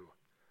for you.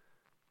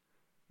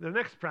 The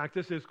next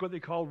practice is what they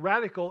call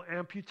radical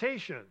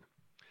amputation.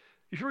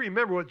 If you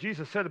remember what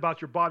Jesus said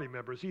about your body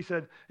members, he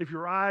said, if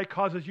your eye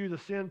causes you to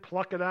sin,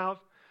 pluck it out.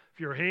 If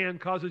your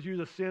hand causes you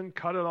to sin,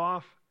 cut it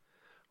off.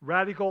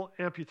 Radical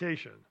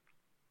amputation.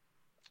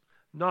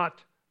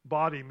 Not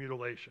body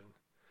mutilation,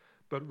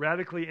 but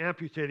radically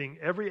amputating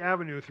every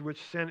avenue through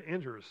which sin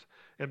enters,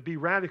 and be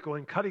radical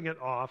in cutting it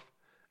off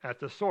at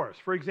the source.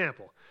 For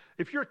example,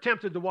 if you're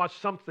tempted to watch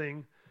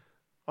something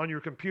on your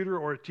computer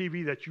or a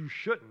TV that you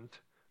shouldn't,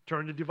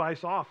 turn the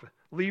device off.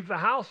 Leave the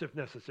house if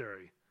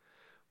necessary.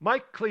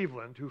 Mike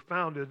Cleveland, who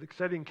founded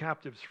Setting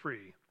Captives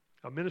Free,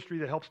 a ministry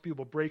that helps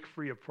people break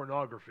free of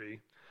pornography,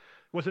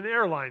 was an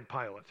airline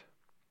pilot.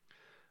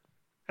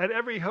 At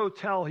every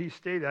hotel he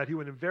stayed at, he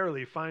would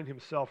invariably find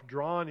himself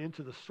drawn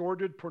into the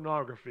sordid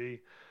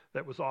pornography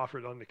that was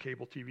offered on the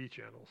cable TV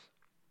channels.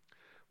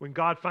 When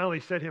God finally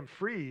set him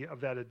free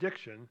of that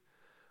addiction,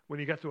 when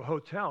he got to a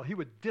hotel, he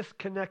would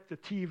disconnect the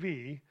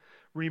TV,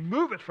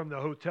 remove it from the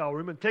hotel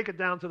room, and take it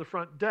down to the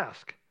front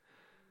desk.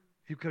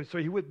 So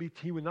he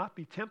would not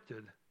be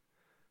tempted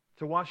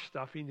to watch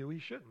stuff he knew he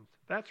shouldn't.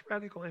 That's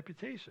radical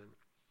amputation.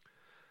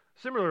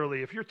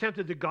 Similarly, if you're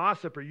tempted to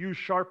gossip or use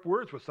sharp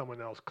words with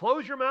someone else,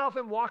 close your mouth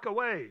and walk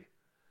away.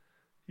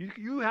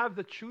 You have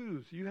to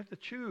choose. You have to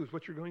choose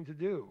what you're going to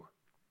do.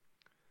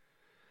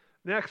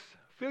 Next,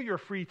 fill your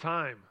free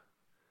time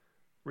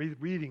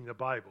reading the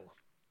Bible.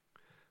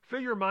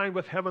 Fill your mind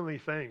with heavenly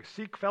things.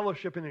 Seek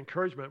fellowship and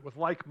encouragement with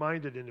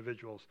like-minded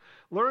individuals.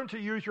 Learn to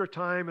use your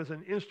time as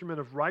an instrument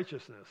of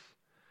righteousness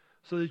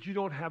so that you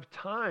don't have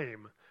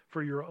time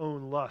for your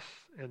own lusts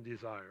and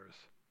desires.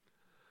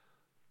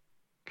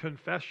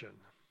 Confession.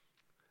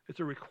 It's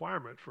a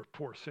requirement for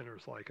poor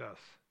sinners like us.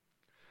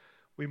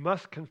 We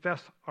must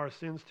confess our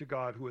sins to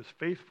God, who is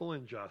faithful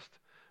and just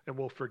and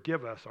will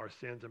forgive us our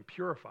sins and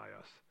purify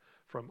us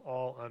from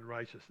all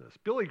unrighteousness.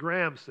 Billy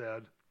Graham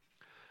said,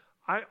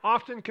 I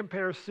often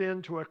compare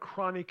sin to a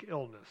chronic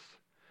illness,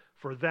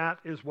 for that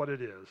is what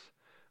it is,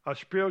 a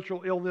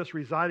spiritual illness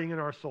residing in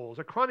our souls.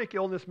 A chronic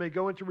illness may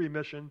go into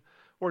remission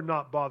or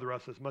not bother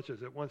us as much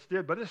as it once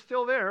did, but it's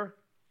still there,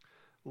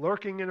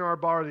 lurking in our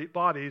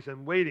bodies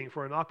and waiting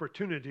for an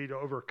opportunity to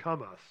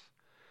overcome us.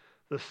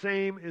 The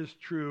same is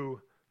true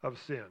of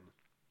sin.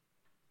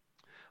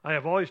 I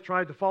have always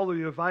tried to follow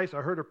the advice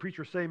I heard a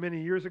preacher say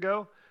many years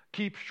ago: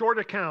 keep short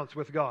accounts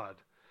with God.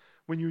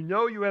 When you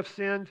know you have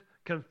sinned,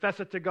 confess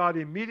it to God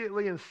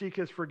immediately and seek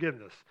his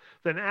forgiveness.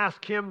 Then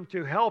ask him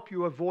to help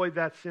you avoid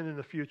that sin in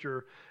the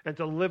future and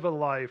to live a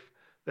life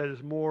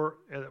that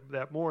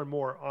more and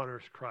more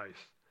honors Christ.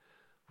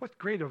 What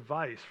great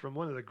advice from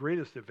one of the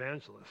greatest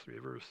evangelists we've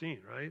ever seen,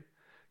 right?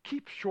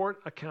 Keep short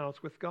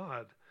accounts with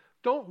God.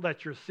 Don't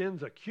let your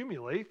sins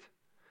accumulate.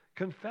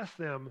 Confess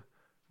them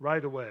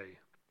right away.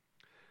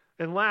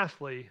 And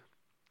lastly,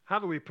 how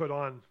do we put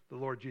on the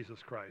Lord Jesus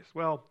Christ?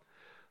 Well,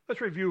 let's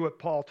review what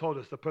Paul told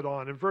us to put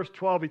on. In verse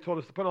 12, he told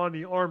us to put on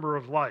the armor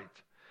of light.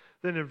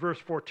 Then in verse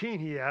 14,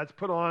 he adds,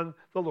 put on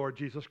the Lord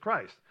Jesus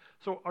Christ.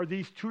 So are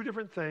these two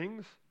different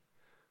things,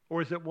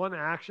 or is it one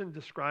action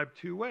described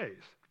two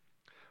ways?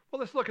 Well,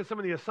 let's look at some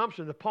of the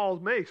assumptions that Paul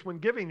makes when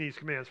giving these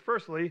commands.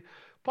 Firstly,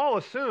 Paul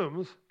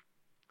assumes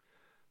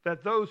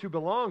that those who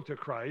belong to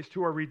Christ,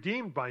 who are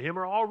redeemed by him,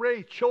 are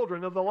already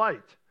children of the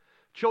light,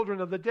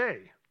 children of the day.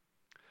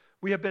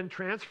 We have been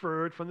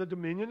transferred from the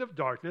dominion of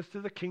darkness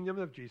to the kingdom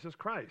of Jesus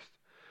Christ.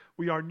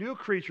 We are new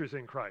creatures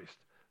in Christ,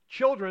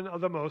 children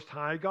of the Most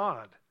High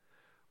God.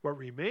 What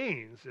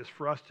remains is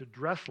for us to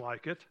dress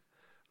like it,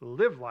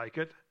 live like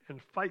it, and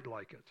fight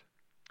like it.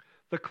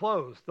 The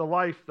clothes, the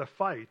life, the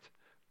fight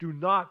do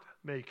not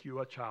make you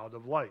a child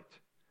of light.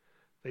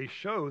 They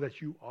show that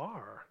you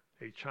are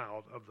a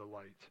child of the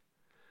light.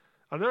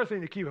 Another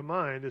thing to keep in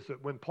mind is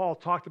that when Paul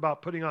talked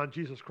about putting on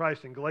Jesus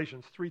Christ in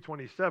Galatians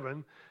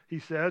 3:27, he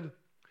said,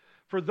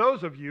 for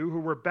those of you who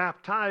were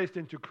baptized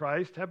into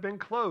Christ have been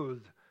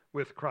clothed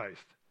with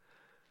Christ,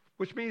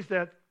 which means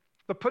that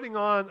the putting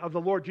on of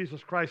the Lord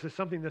Jesus Christ is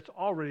something that's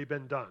already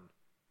been done.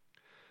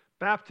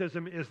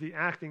 Baptism is the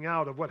acting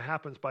out of what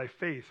happens by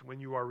faith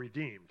when you are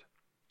redeemed.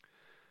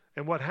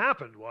 And what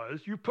happened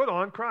was you put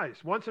on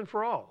Christ once and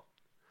for all,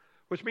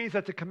 which means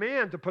that the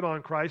command to put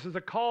on Christ is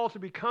a call to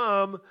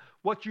become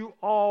what you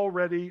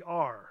already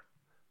are,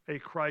 a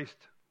Christ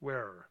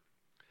wearer.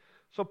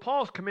 So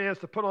Paul's commands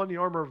to put on the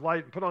armor of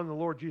light and put on the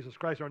Lord Jesus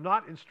Christ are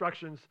not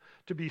instructions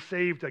to be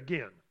saved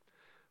again.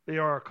 They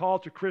are a call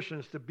to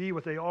Christians to be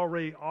what they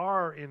already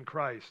are in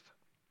Christ.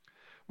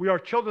 We are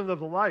children of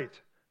the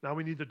light. Now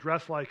we need to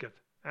dress like it,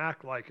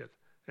 act like it,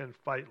 and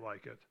fight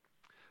like it.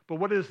 But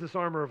what is this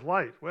armor of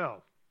light?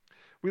 Well,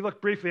 we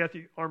look briefly at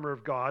the armor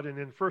of God, and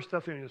in 1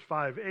 Thessalonians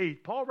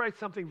 5:8, Paul writes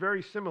something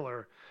very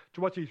similar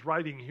to what he's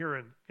writing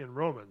here in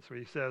Romans, where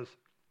he says,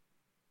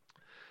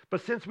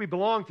 but since we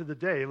belong to the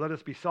day, let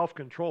us be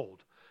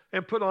self-controlled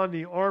and put on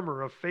the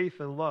armor of faith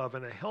and love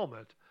and a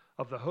helmet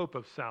of the hope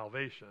of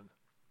salvation.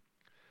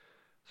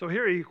 So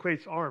here he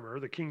equates armor,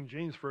 the King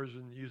James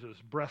Version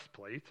uses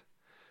breastplate,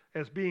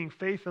 as being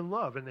faith and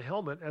love, and the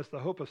helmet as the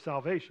hope of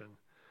salvation.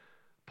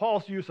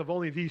 Paul's use of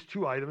only these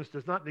two items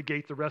does not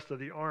negate the rest of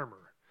the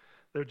armor.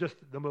 They're just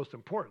the most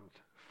important: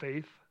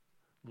 faith,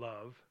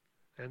 love,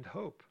 and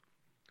hope.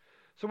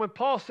 So when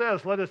Paul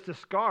says, let us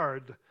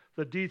discard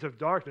the deeds of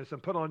darkness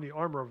and put on the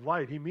armor of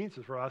light, he means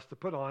it for us to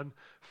put on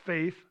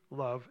faith,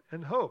 love,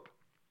 and hope.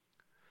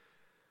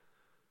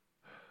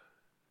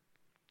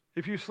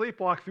 If you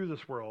sleepwalk through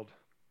this world,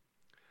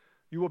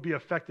 you will be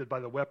affected by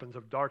the weapons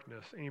of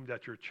darkness aimed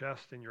at your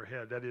chest and your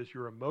head. That is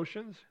your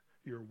emotions,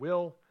 your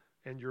will,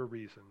 and your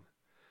reason.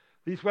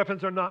 These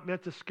weapons are not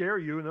meant to scare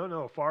you.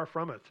 No, far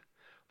from it.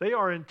 They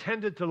are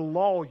intended to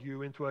lull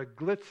you into a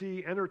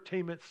glitzy,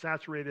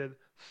 entertainment-saturated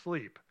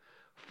sleep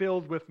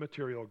filled with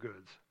material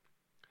goods.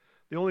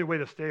 The only way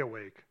to stay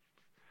awake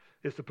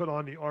is to put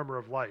on the armor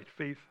of light,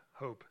 faith,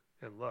 hope,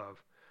 and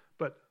love.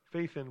 But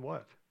faith in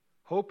what?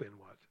 Hope in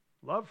what?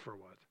 Love for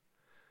what?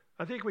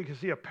 I think we can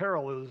see a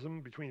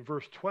parallelism between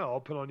verse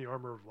 12, put on the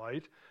armor of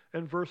light,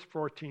 and verse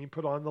 14,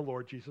 put on the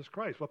Lord Jesus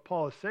Christ. What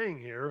Paul is saying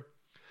here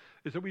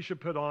is that we should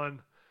put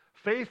on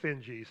faith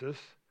in Jesus,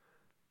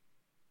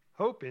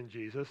 hope in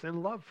Jesus,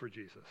 and love for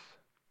Jesus.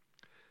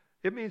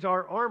 It means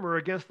our armor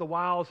against the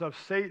wiles of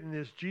Satan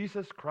is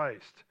Jesus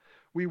Christ.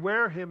 We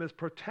wear him as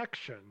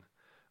protection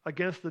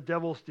against the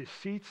devil's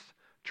deceits,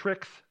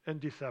 tricks, and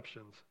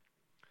deceptions.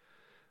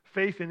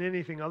 Faith in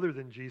anything other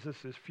than Jesus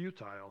is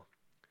futile.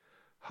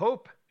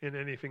 Hope in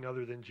anything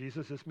other than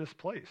Jesus is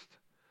misplaced.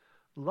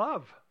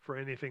 Love for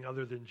anything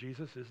other than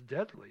Jesus is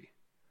deadly.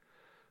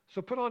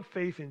 So put on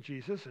faith in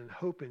Jesus and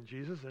hope in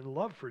Jesus and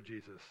love for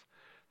Jesus.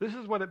 This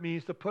is what it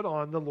means to put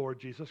on the Lord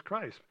Jesus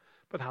Christ.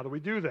 But how do we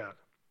do that?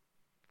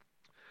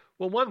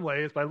 Well, one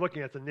way is by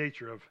looking at the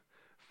nature of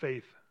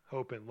faith,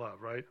 hope, and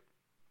love, right?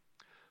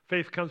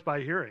 Faith comes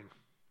by hearing,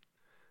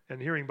 and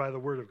hearing by the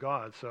Word of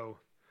God. So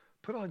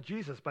put on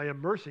Jesus by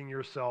immersing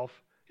yourself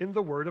in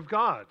the Word of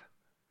God.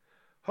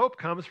 Hope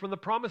comes from the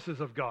promises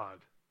of God.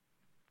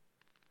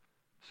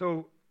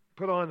 So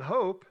put on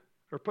hope,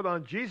 or put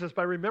on Jesus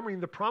by remembering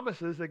the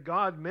promises that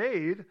God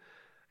made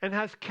and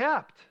has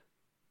kept.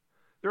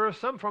 There are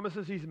some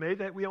promises he's made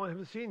that we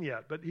haven't seen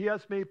yet, but he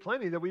has made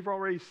plenty that we've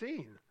already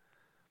seen.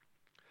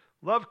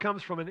 Love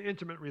comes from an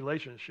intimate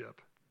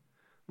relationship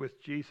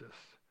with Jesus.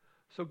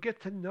 So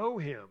get to know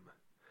him.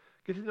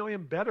 Get to know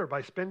him better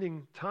by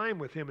spending time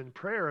with him in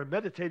prayer and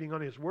meditating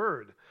on his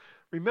word.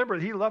 Remember,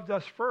 he loved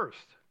us first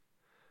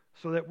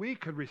so that we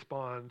could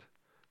respond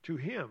to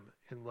him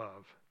in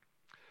love.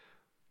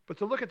 But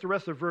to look at the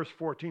rest of verse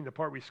 14, the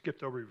part we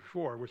skipped over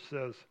before, which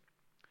says,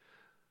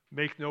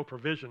 make no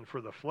provision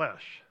for the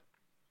flesh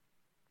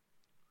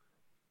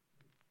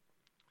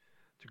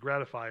to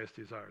gratify its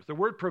desires. The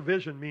word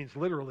provision means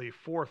literally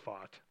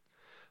forethought.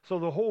 So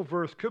the whole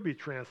verse could be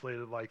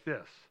translated like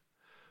this.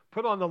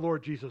 Put on the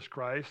Lord Jesus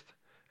Christ,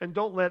 and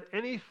don't let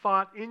any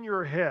thought in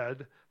your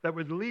head that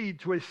would lead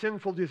to a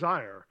sinful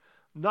desire.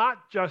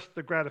 Not just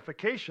the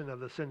gratification of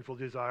the sinful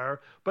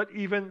desire, but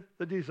even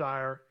the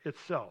desire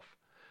itself.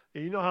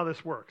 And you know how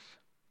this works.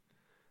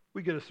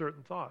 We get a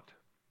certain thought.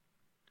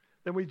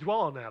 Then we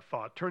dwell on that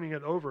thought, turning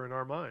it over in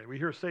our mind. We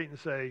hear Satan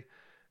say,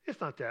 it's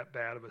not that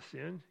bad of a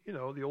sin. You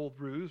know, the old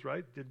ruse,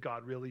 right? Did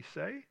God really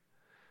say?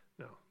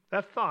 No.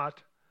 That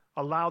thought,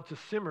 allowed to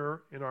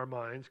simmer in our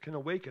minds, can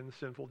awaken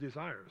sinful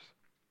desires.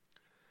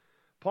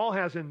 Paul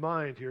has in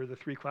mind here the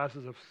three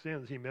classes of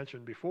sins he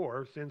mentioned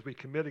before. Sins we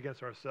commit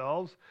against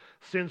ourselves,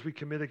 sins we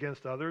commit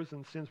against others,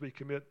 and sins we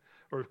commit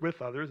or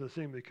with others, and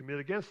sins we commit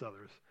against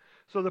others.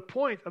 So the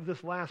point of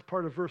this last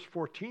part of verse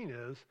 14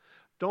 is,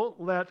 don't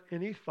let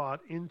any thought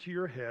into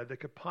your head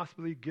that could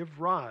possibly give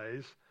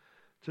rise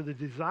to the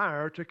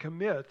desire to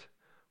commit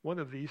one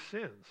of these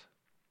sins.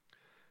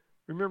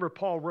 Remember,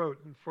 Paul wrote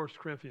in 1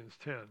 Corinthians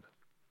 10,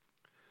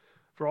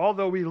 for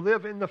although we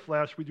live in the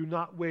flesh, we do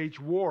not wage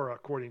war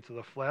according to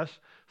the flesh,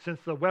 since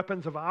the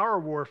weapons of our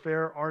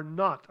warfare are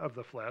not of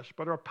the flesh,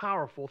 but are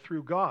powerful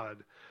through God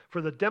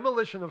for the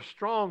demolition of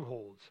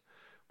strongholds.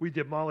 We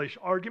demolish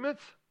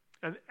arguments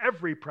and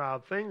every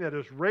proud thing that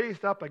is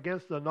raised up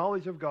against the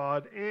knowledge of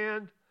God,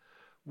 and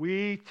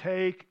we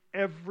take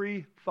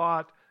every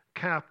thought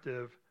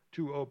captive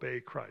to obey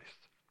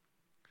Christ.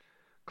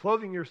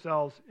 Clothing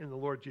yourselves in the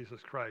Lord Jesus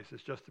Christ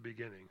is just the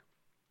beginning.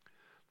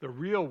 The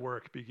real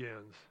work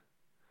begins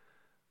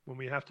when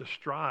we have to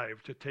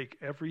strive to take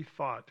every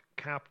thought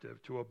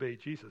captive to obey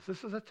Jesus.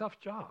 This is a tough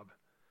job.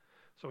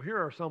 So here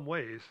are some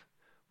ways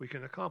we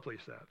can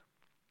accomplish that.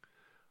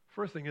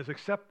 First thing is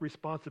accept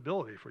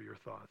responsibility for your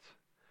thoughts.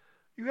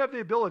 You have the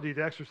ability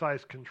to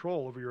exercise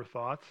control over your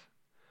thoughts.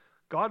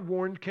 God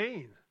warned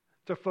Cain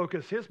to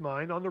focus his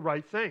mind on the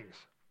right things.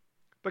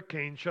 But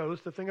Cain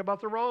chose to think about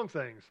the wrong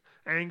things,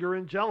 anger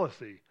and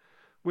jealousy,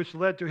 which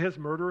led to his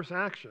murderous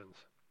actions.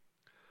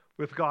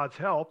 With God's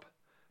help,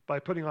 by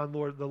putting on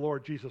the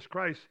Lord Jesus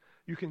Christ,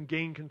 you can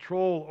gain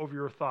control over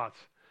your thoughts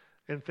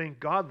and think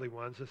godly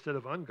ones instead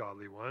of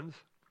ungodly ones.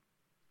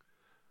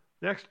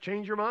 Next,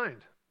 change your mind.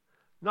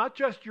 Not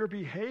just your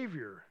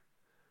behavior.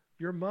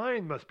 Your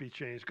mind must be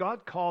changed.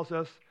 God calls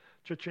us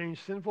to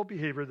change sinful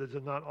behavior that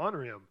does not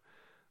honor him.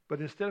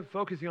 But instead of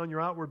focusing on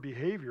your outward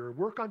behavior,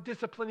 work on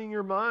disciplining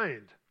your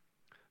mind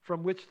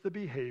from which the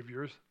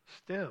behaviors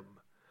stem.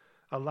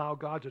 Allow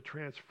God to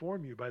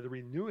transform you by the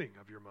renewing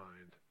of your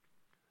mind.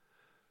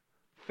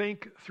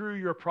 Think through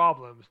your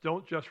problems.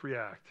 Don't just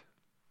react.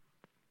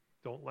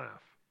 Don't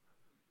laugh.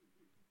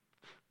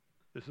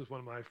 This is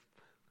what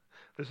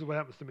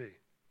happens to me.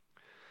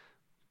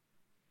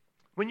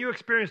 When you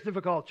experience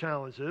difficult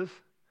challenges,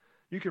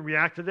 you can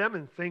react to them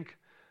and think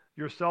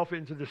yourself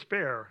into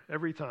despair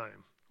every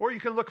time. Or you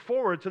can look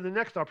forward to the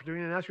next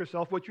opportunity and ask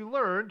yourself what you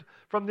learned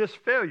from this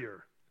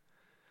failure.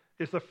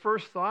 Is the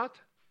first thought,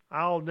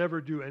 I'll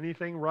never do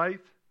anything right?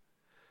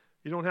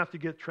 You don't have to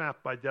get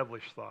trapped by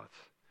devilish thoughts.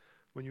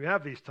 When you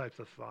have these types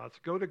of thoughts,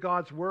 go to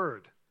God's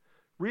Word.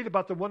 Read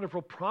about the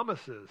wonderful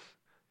promises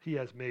He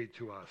has made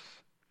to us.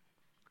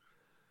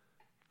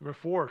 Number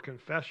 4,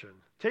 confession.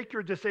 Take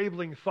your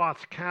disabling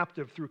thoughts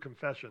captive through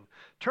confession.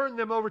 Turn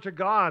them over to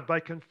God by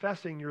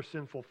confessing your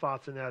sinful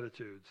thoughts and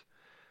attitudes.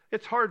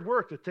 It's hard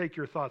work to take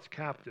your thoughts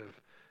captive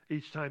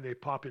each time they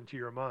pop into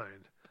your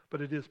mind,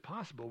 but it is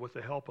possible with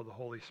the help of the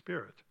Holy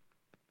Spirit.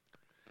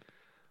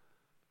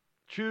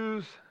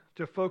 Choose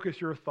to focus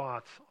your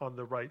thoughts on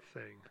the right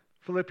thing.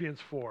 Philippians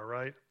 4,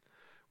 right?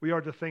 We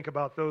are to think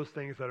about those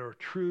things that are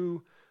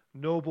true,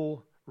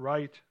 noble,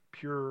 right,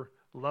 pure,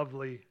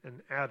 lovely,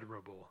 and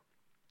admirable.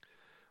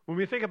 When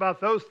we think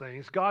about those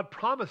things, God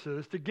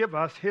promises to give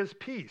us His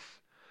peace.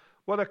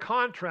 What a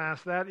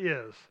contrast that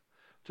is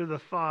to the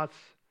thoughts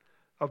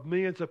of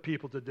millions of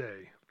people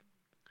today.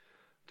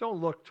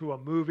 Don't look to a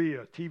movie,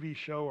 a TV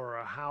show, or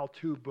a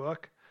how-to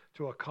book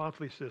to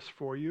accomplish this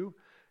for you.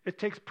 It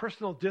takes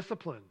personal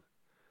discipline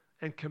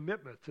and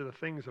commitment to the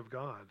things of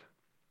God.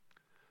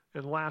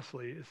 And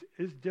lastly,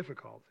 it's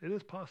difficult. It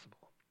is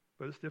possible,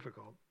 but it's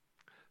difficult.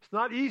 It's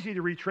not easy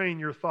to retrain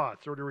your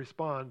thoughts or to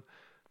respond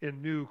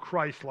in new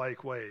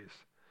Christ-like ways.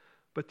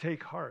 But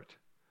take heart.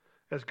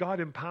 As God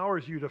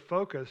empowers you to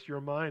focus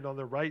your mind on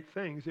the right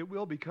things, it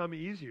will become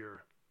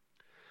easier.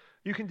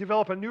 You can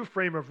develop a new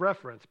frame of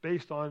reference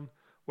based on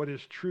what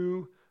is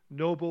true,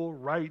 noble,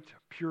 right,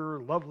 pure,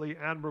 lovely,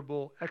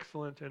 admirable,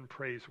 excellent, and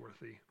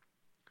praiseworthy.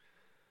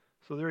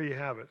 So there you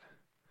have it.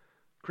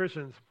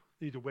 Christians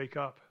need to wake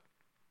up.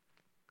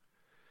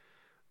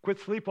 Quit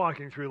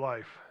sleepwalking through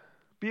life.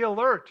 Be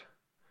alert.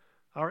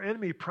 Our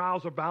enemy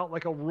prowls about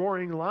like a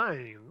roaring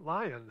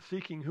lion,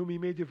 seeking whom he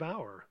may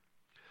devour.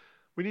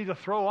 We need to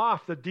throw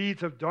off the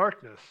deeds of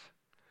darkness.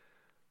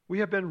 We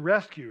have been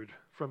rescued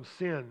from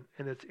sin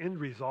and its end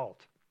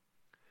result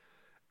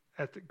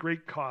at the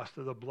great cost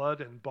of the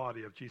blood and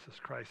body of Jesus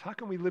Christ. How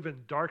can we live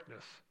in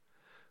darkness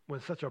when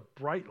such a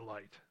bright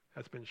light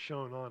has been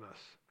shown on us?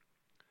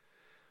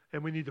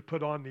 And we need to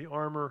put on the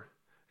armor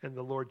and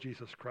the Lord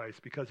Jesus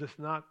Christ, because it's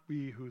not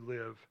we who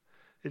live,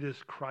 it is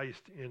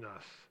Christ in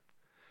us.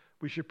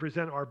 We should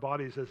present our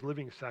bodies as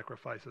living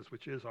sacrifices,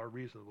 which is our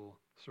reasonable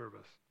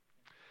service.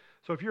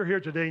 So if you're here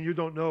today and you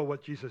don't know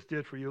what Jesus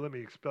did for you, let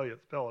me spell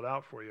it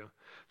out for you.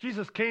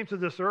 Jesus came to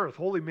this earth,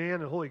 holy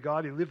man and holy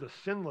God. He lived a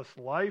sinless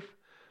life,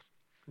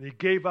 and He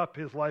gave up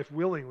His life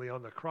willingly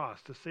on the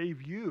cross to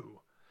save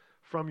you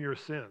from your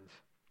sins.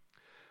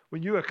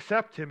 When you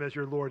accept Him as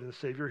your Lord and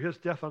Savior, His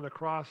death on the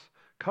cross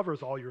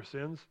covers all your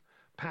sins,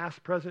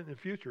 past, present, and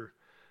future.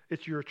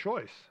 It's your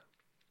choice.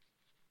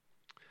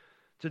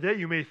 Today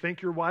you may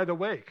think you're wide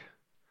awake,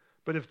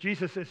 but if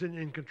Jesus isn't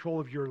in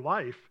control of your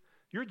life,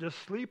 you're just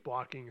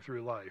sleepwalking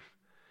through life.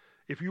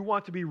 If you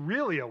want to be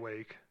really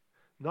awake,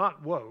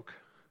 not woke,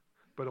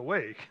 but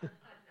awake,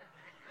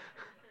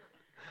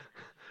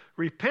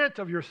 repent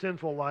of your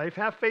sinful life,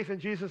 have faith in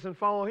Jesus, and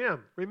follow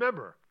Him.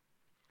 Remember,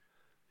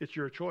 it's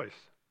your choice.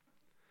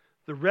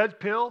 The red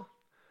pill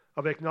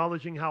of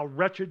acknowledging how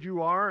wretched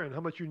you are and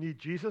how much you need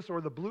Jesus,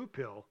 or the blue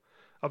pill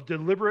of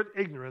deliberate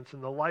ignorance in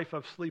the life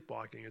of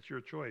sleepwalking. It's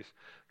your choice.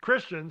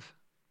 Christians,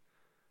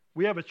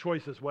 we have a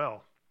choice as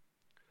well.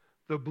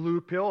 The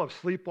blue pill of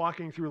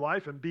sleepwalking through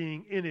life and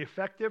being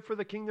ineffective for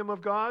the kingdom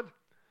of God,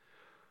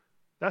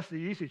 that's the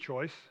easy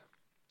choice.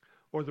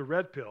 Or the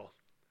red pill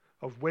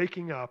of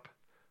waking up,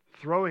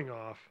 throwing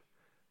off,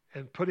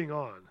 and putting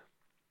on.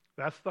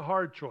 That's the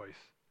hard choice.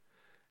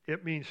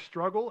 It means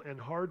struggle and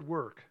hard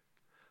work,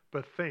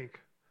 but think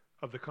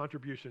of the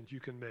contributions you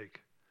can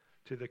make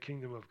to the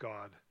kingdom of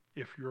God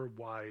if you're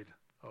wide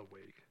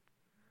awake.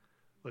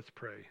 Let's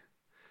pray.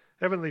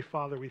 Heavenly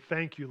Father, we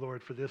thank you,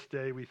 Lord, for this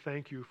day. We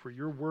thank you for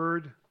your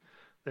word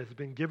that has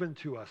been given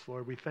to us,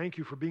 Lord. We thank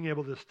you for being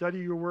able to study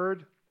your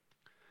word.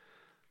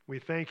 We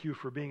thank you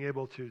for being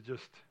able to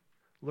just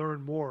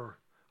learn more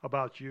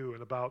about you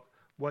and about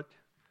what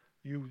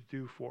you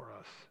do for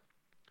us.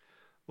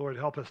 Lord,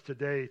 help us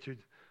today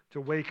to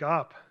wake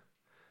up,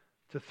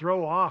 to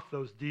throw off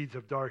those deeds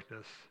of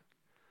darkness,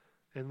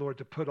 and Lord,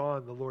 to put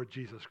on the Lord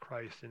Jesus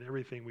Christ in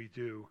everything we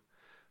do.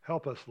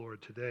 Help us,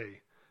 Lord, today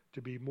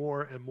to be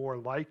more and more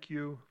like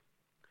you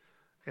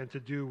and to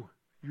do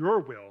your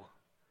will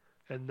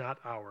and not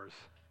ours.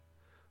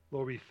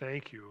 Lord, we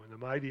thank you in the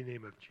mighty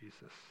name of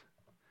Jesus.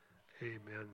 Amen.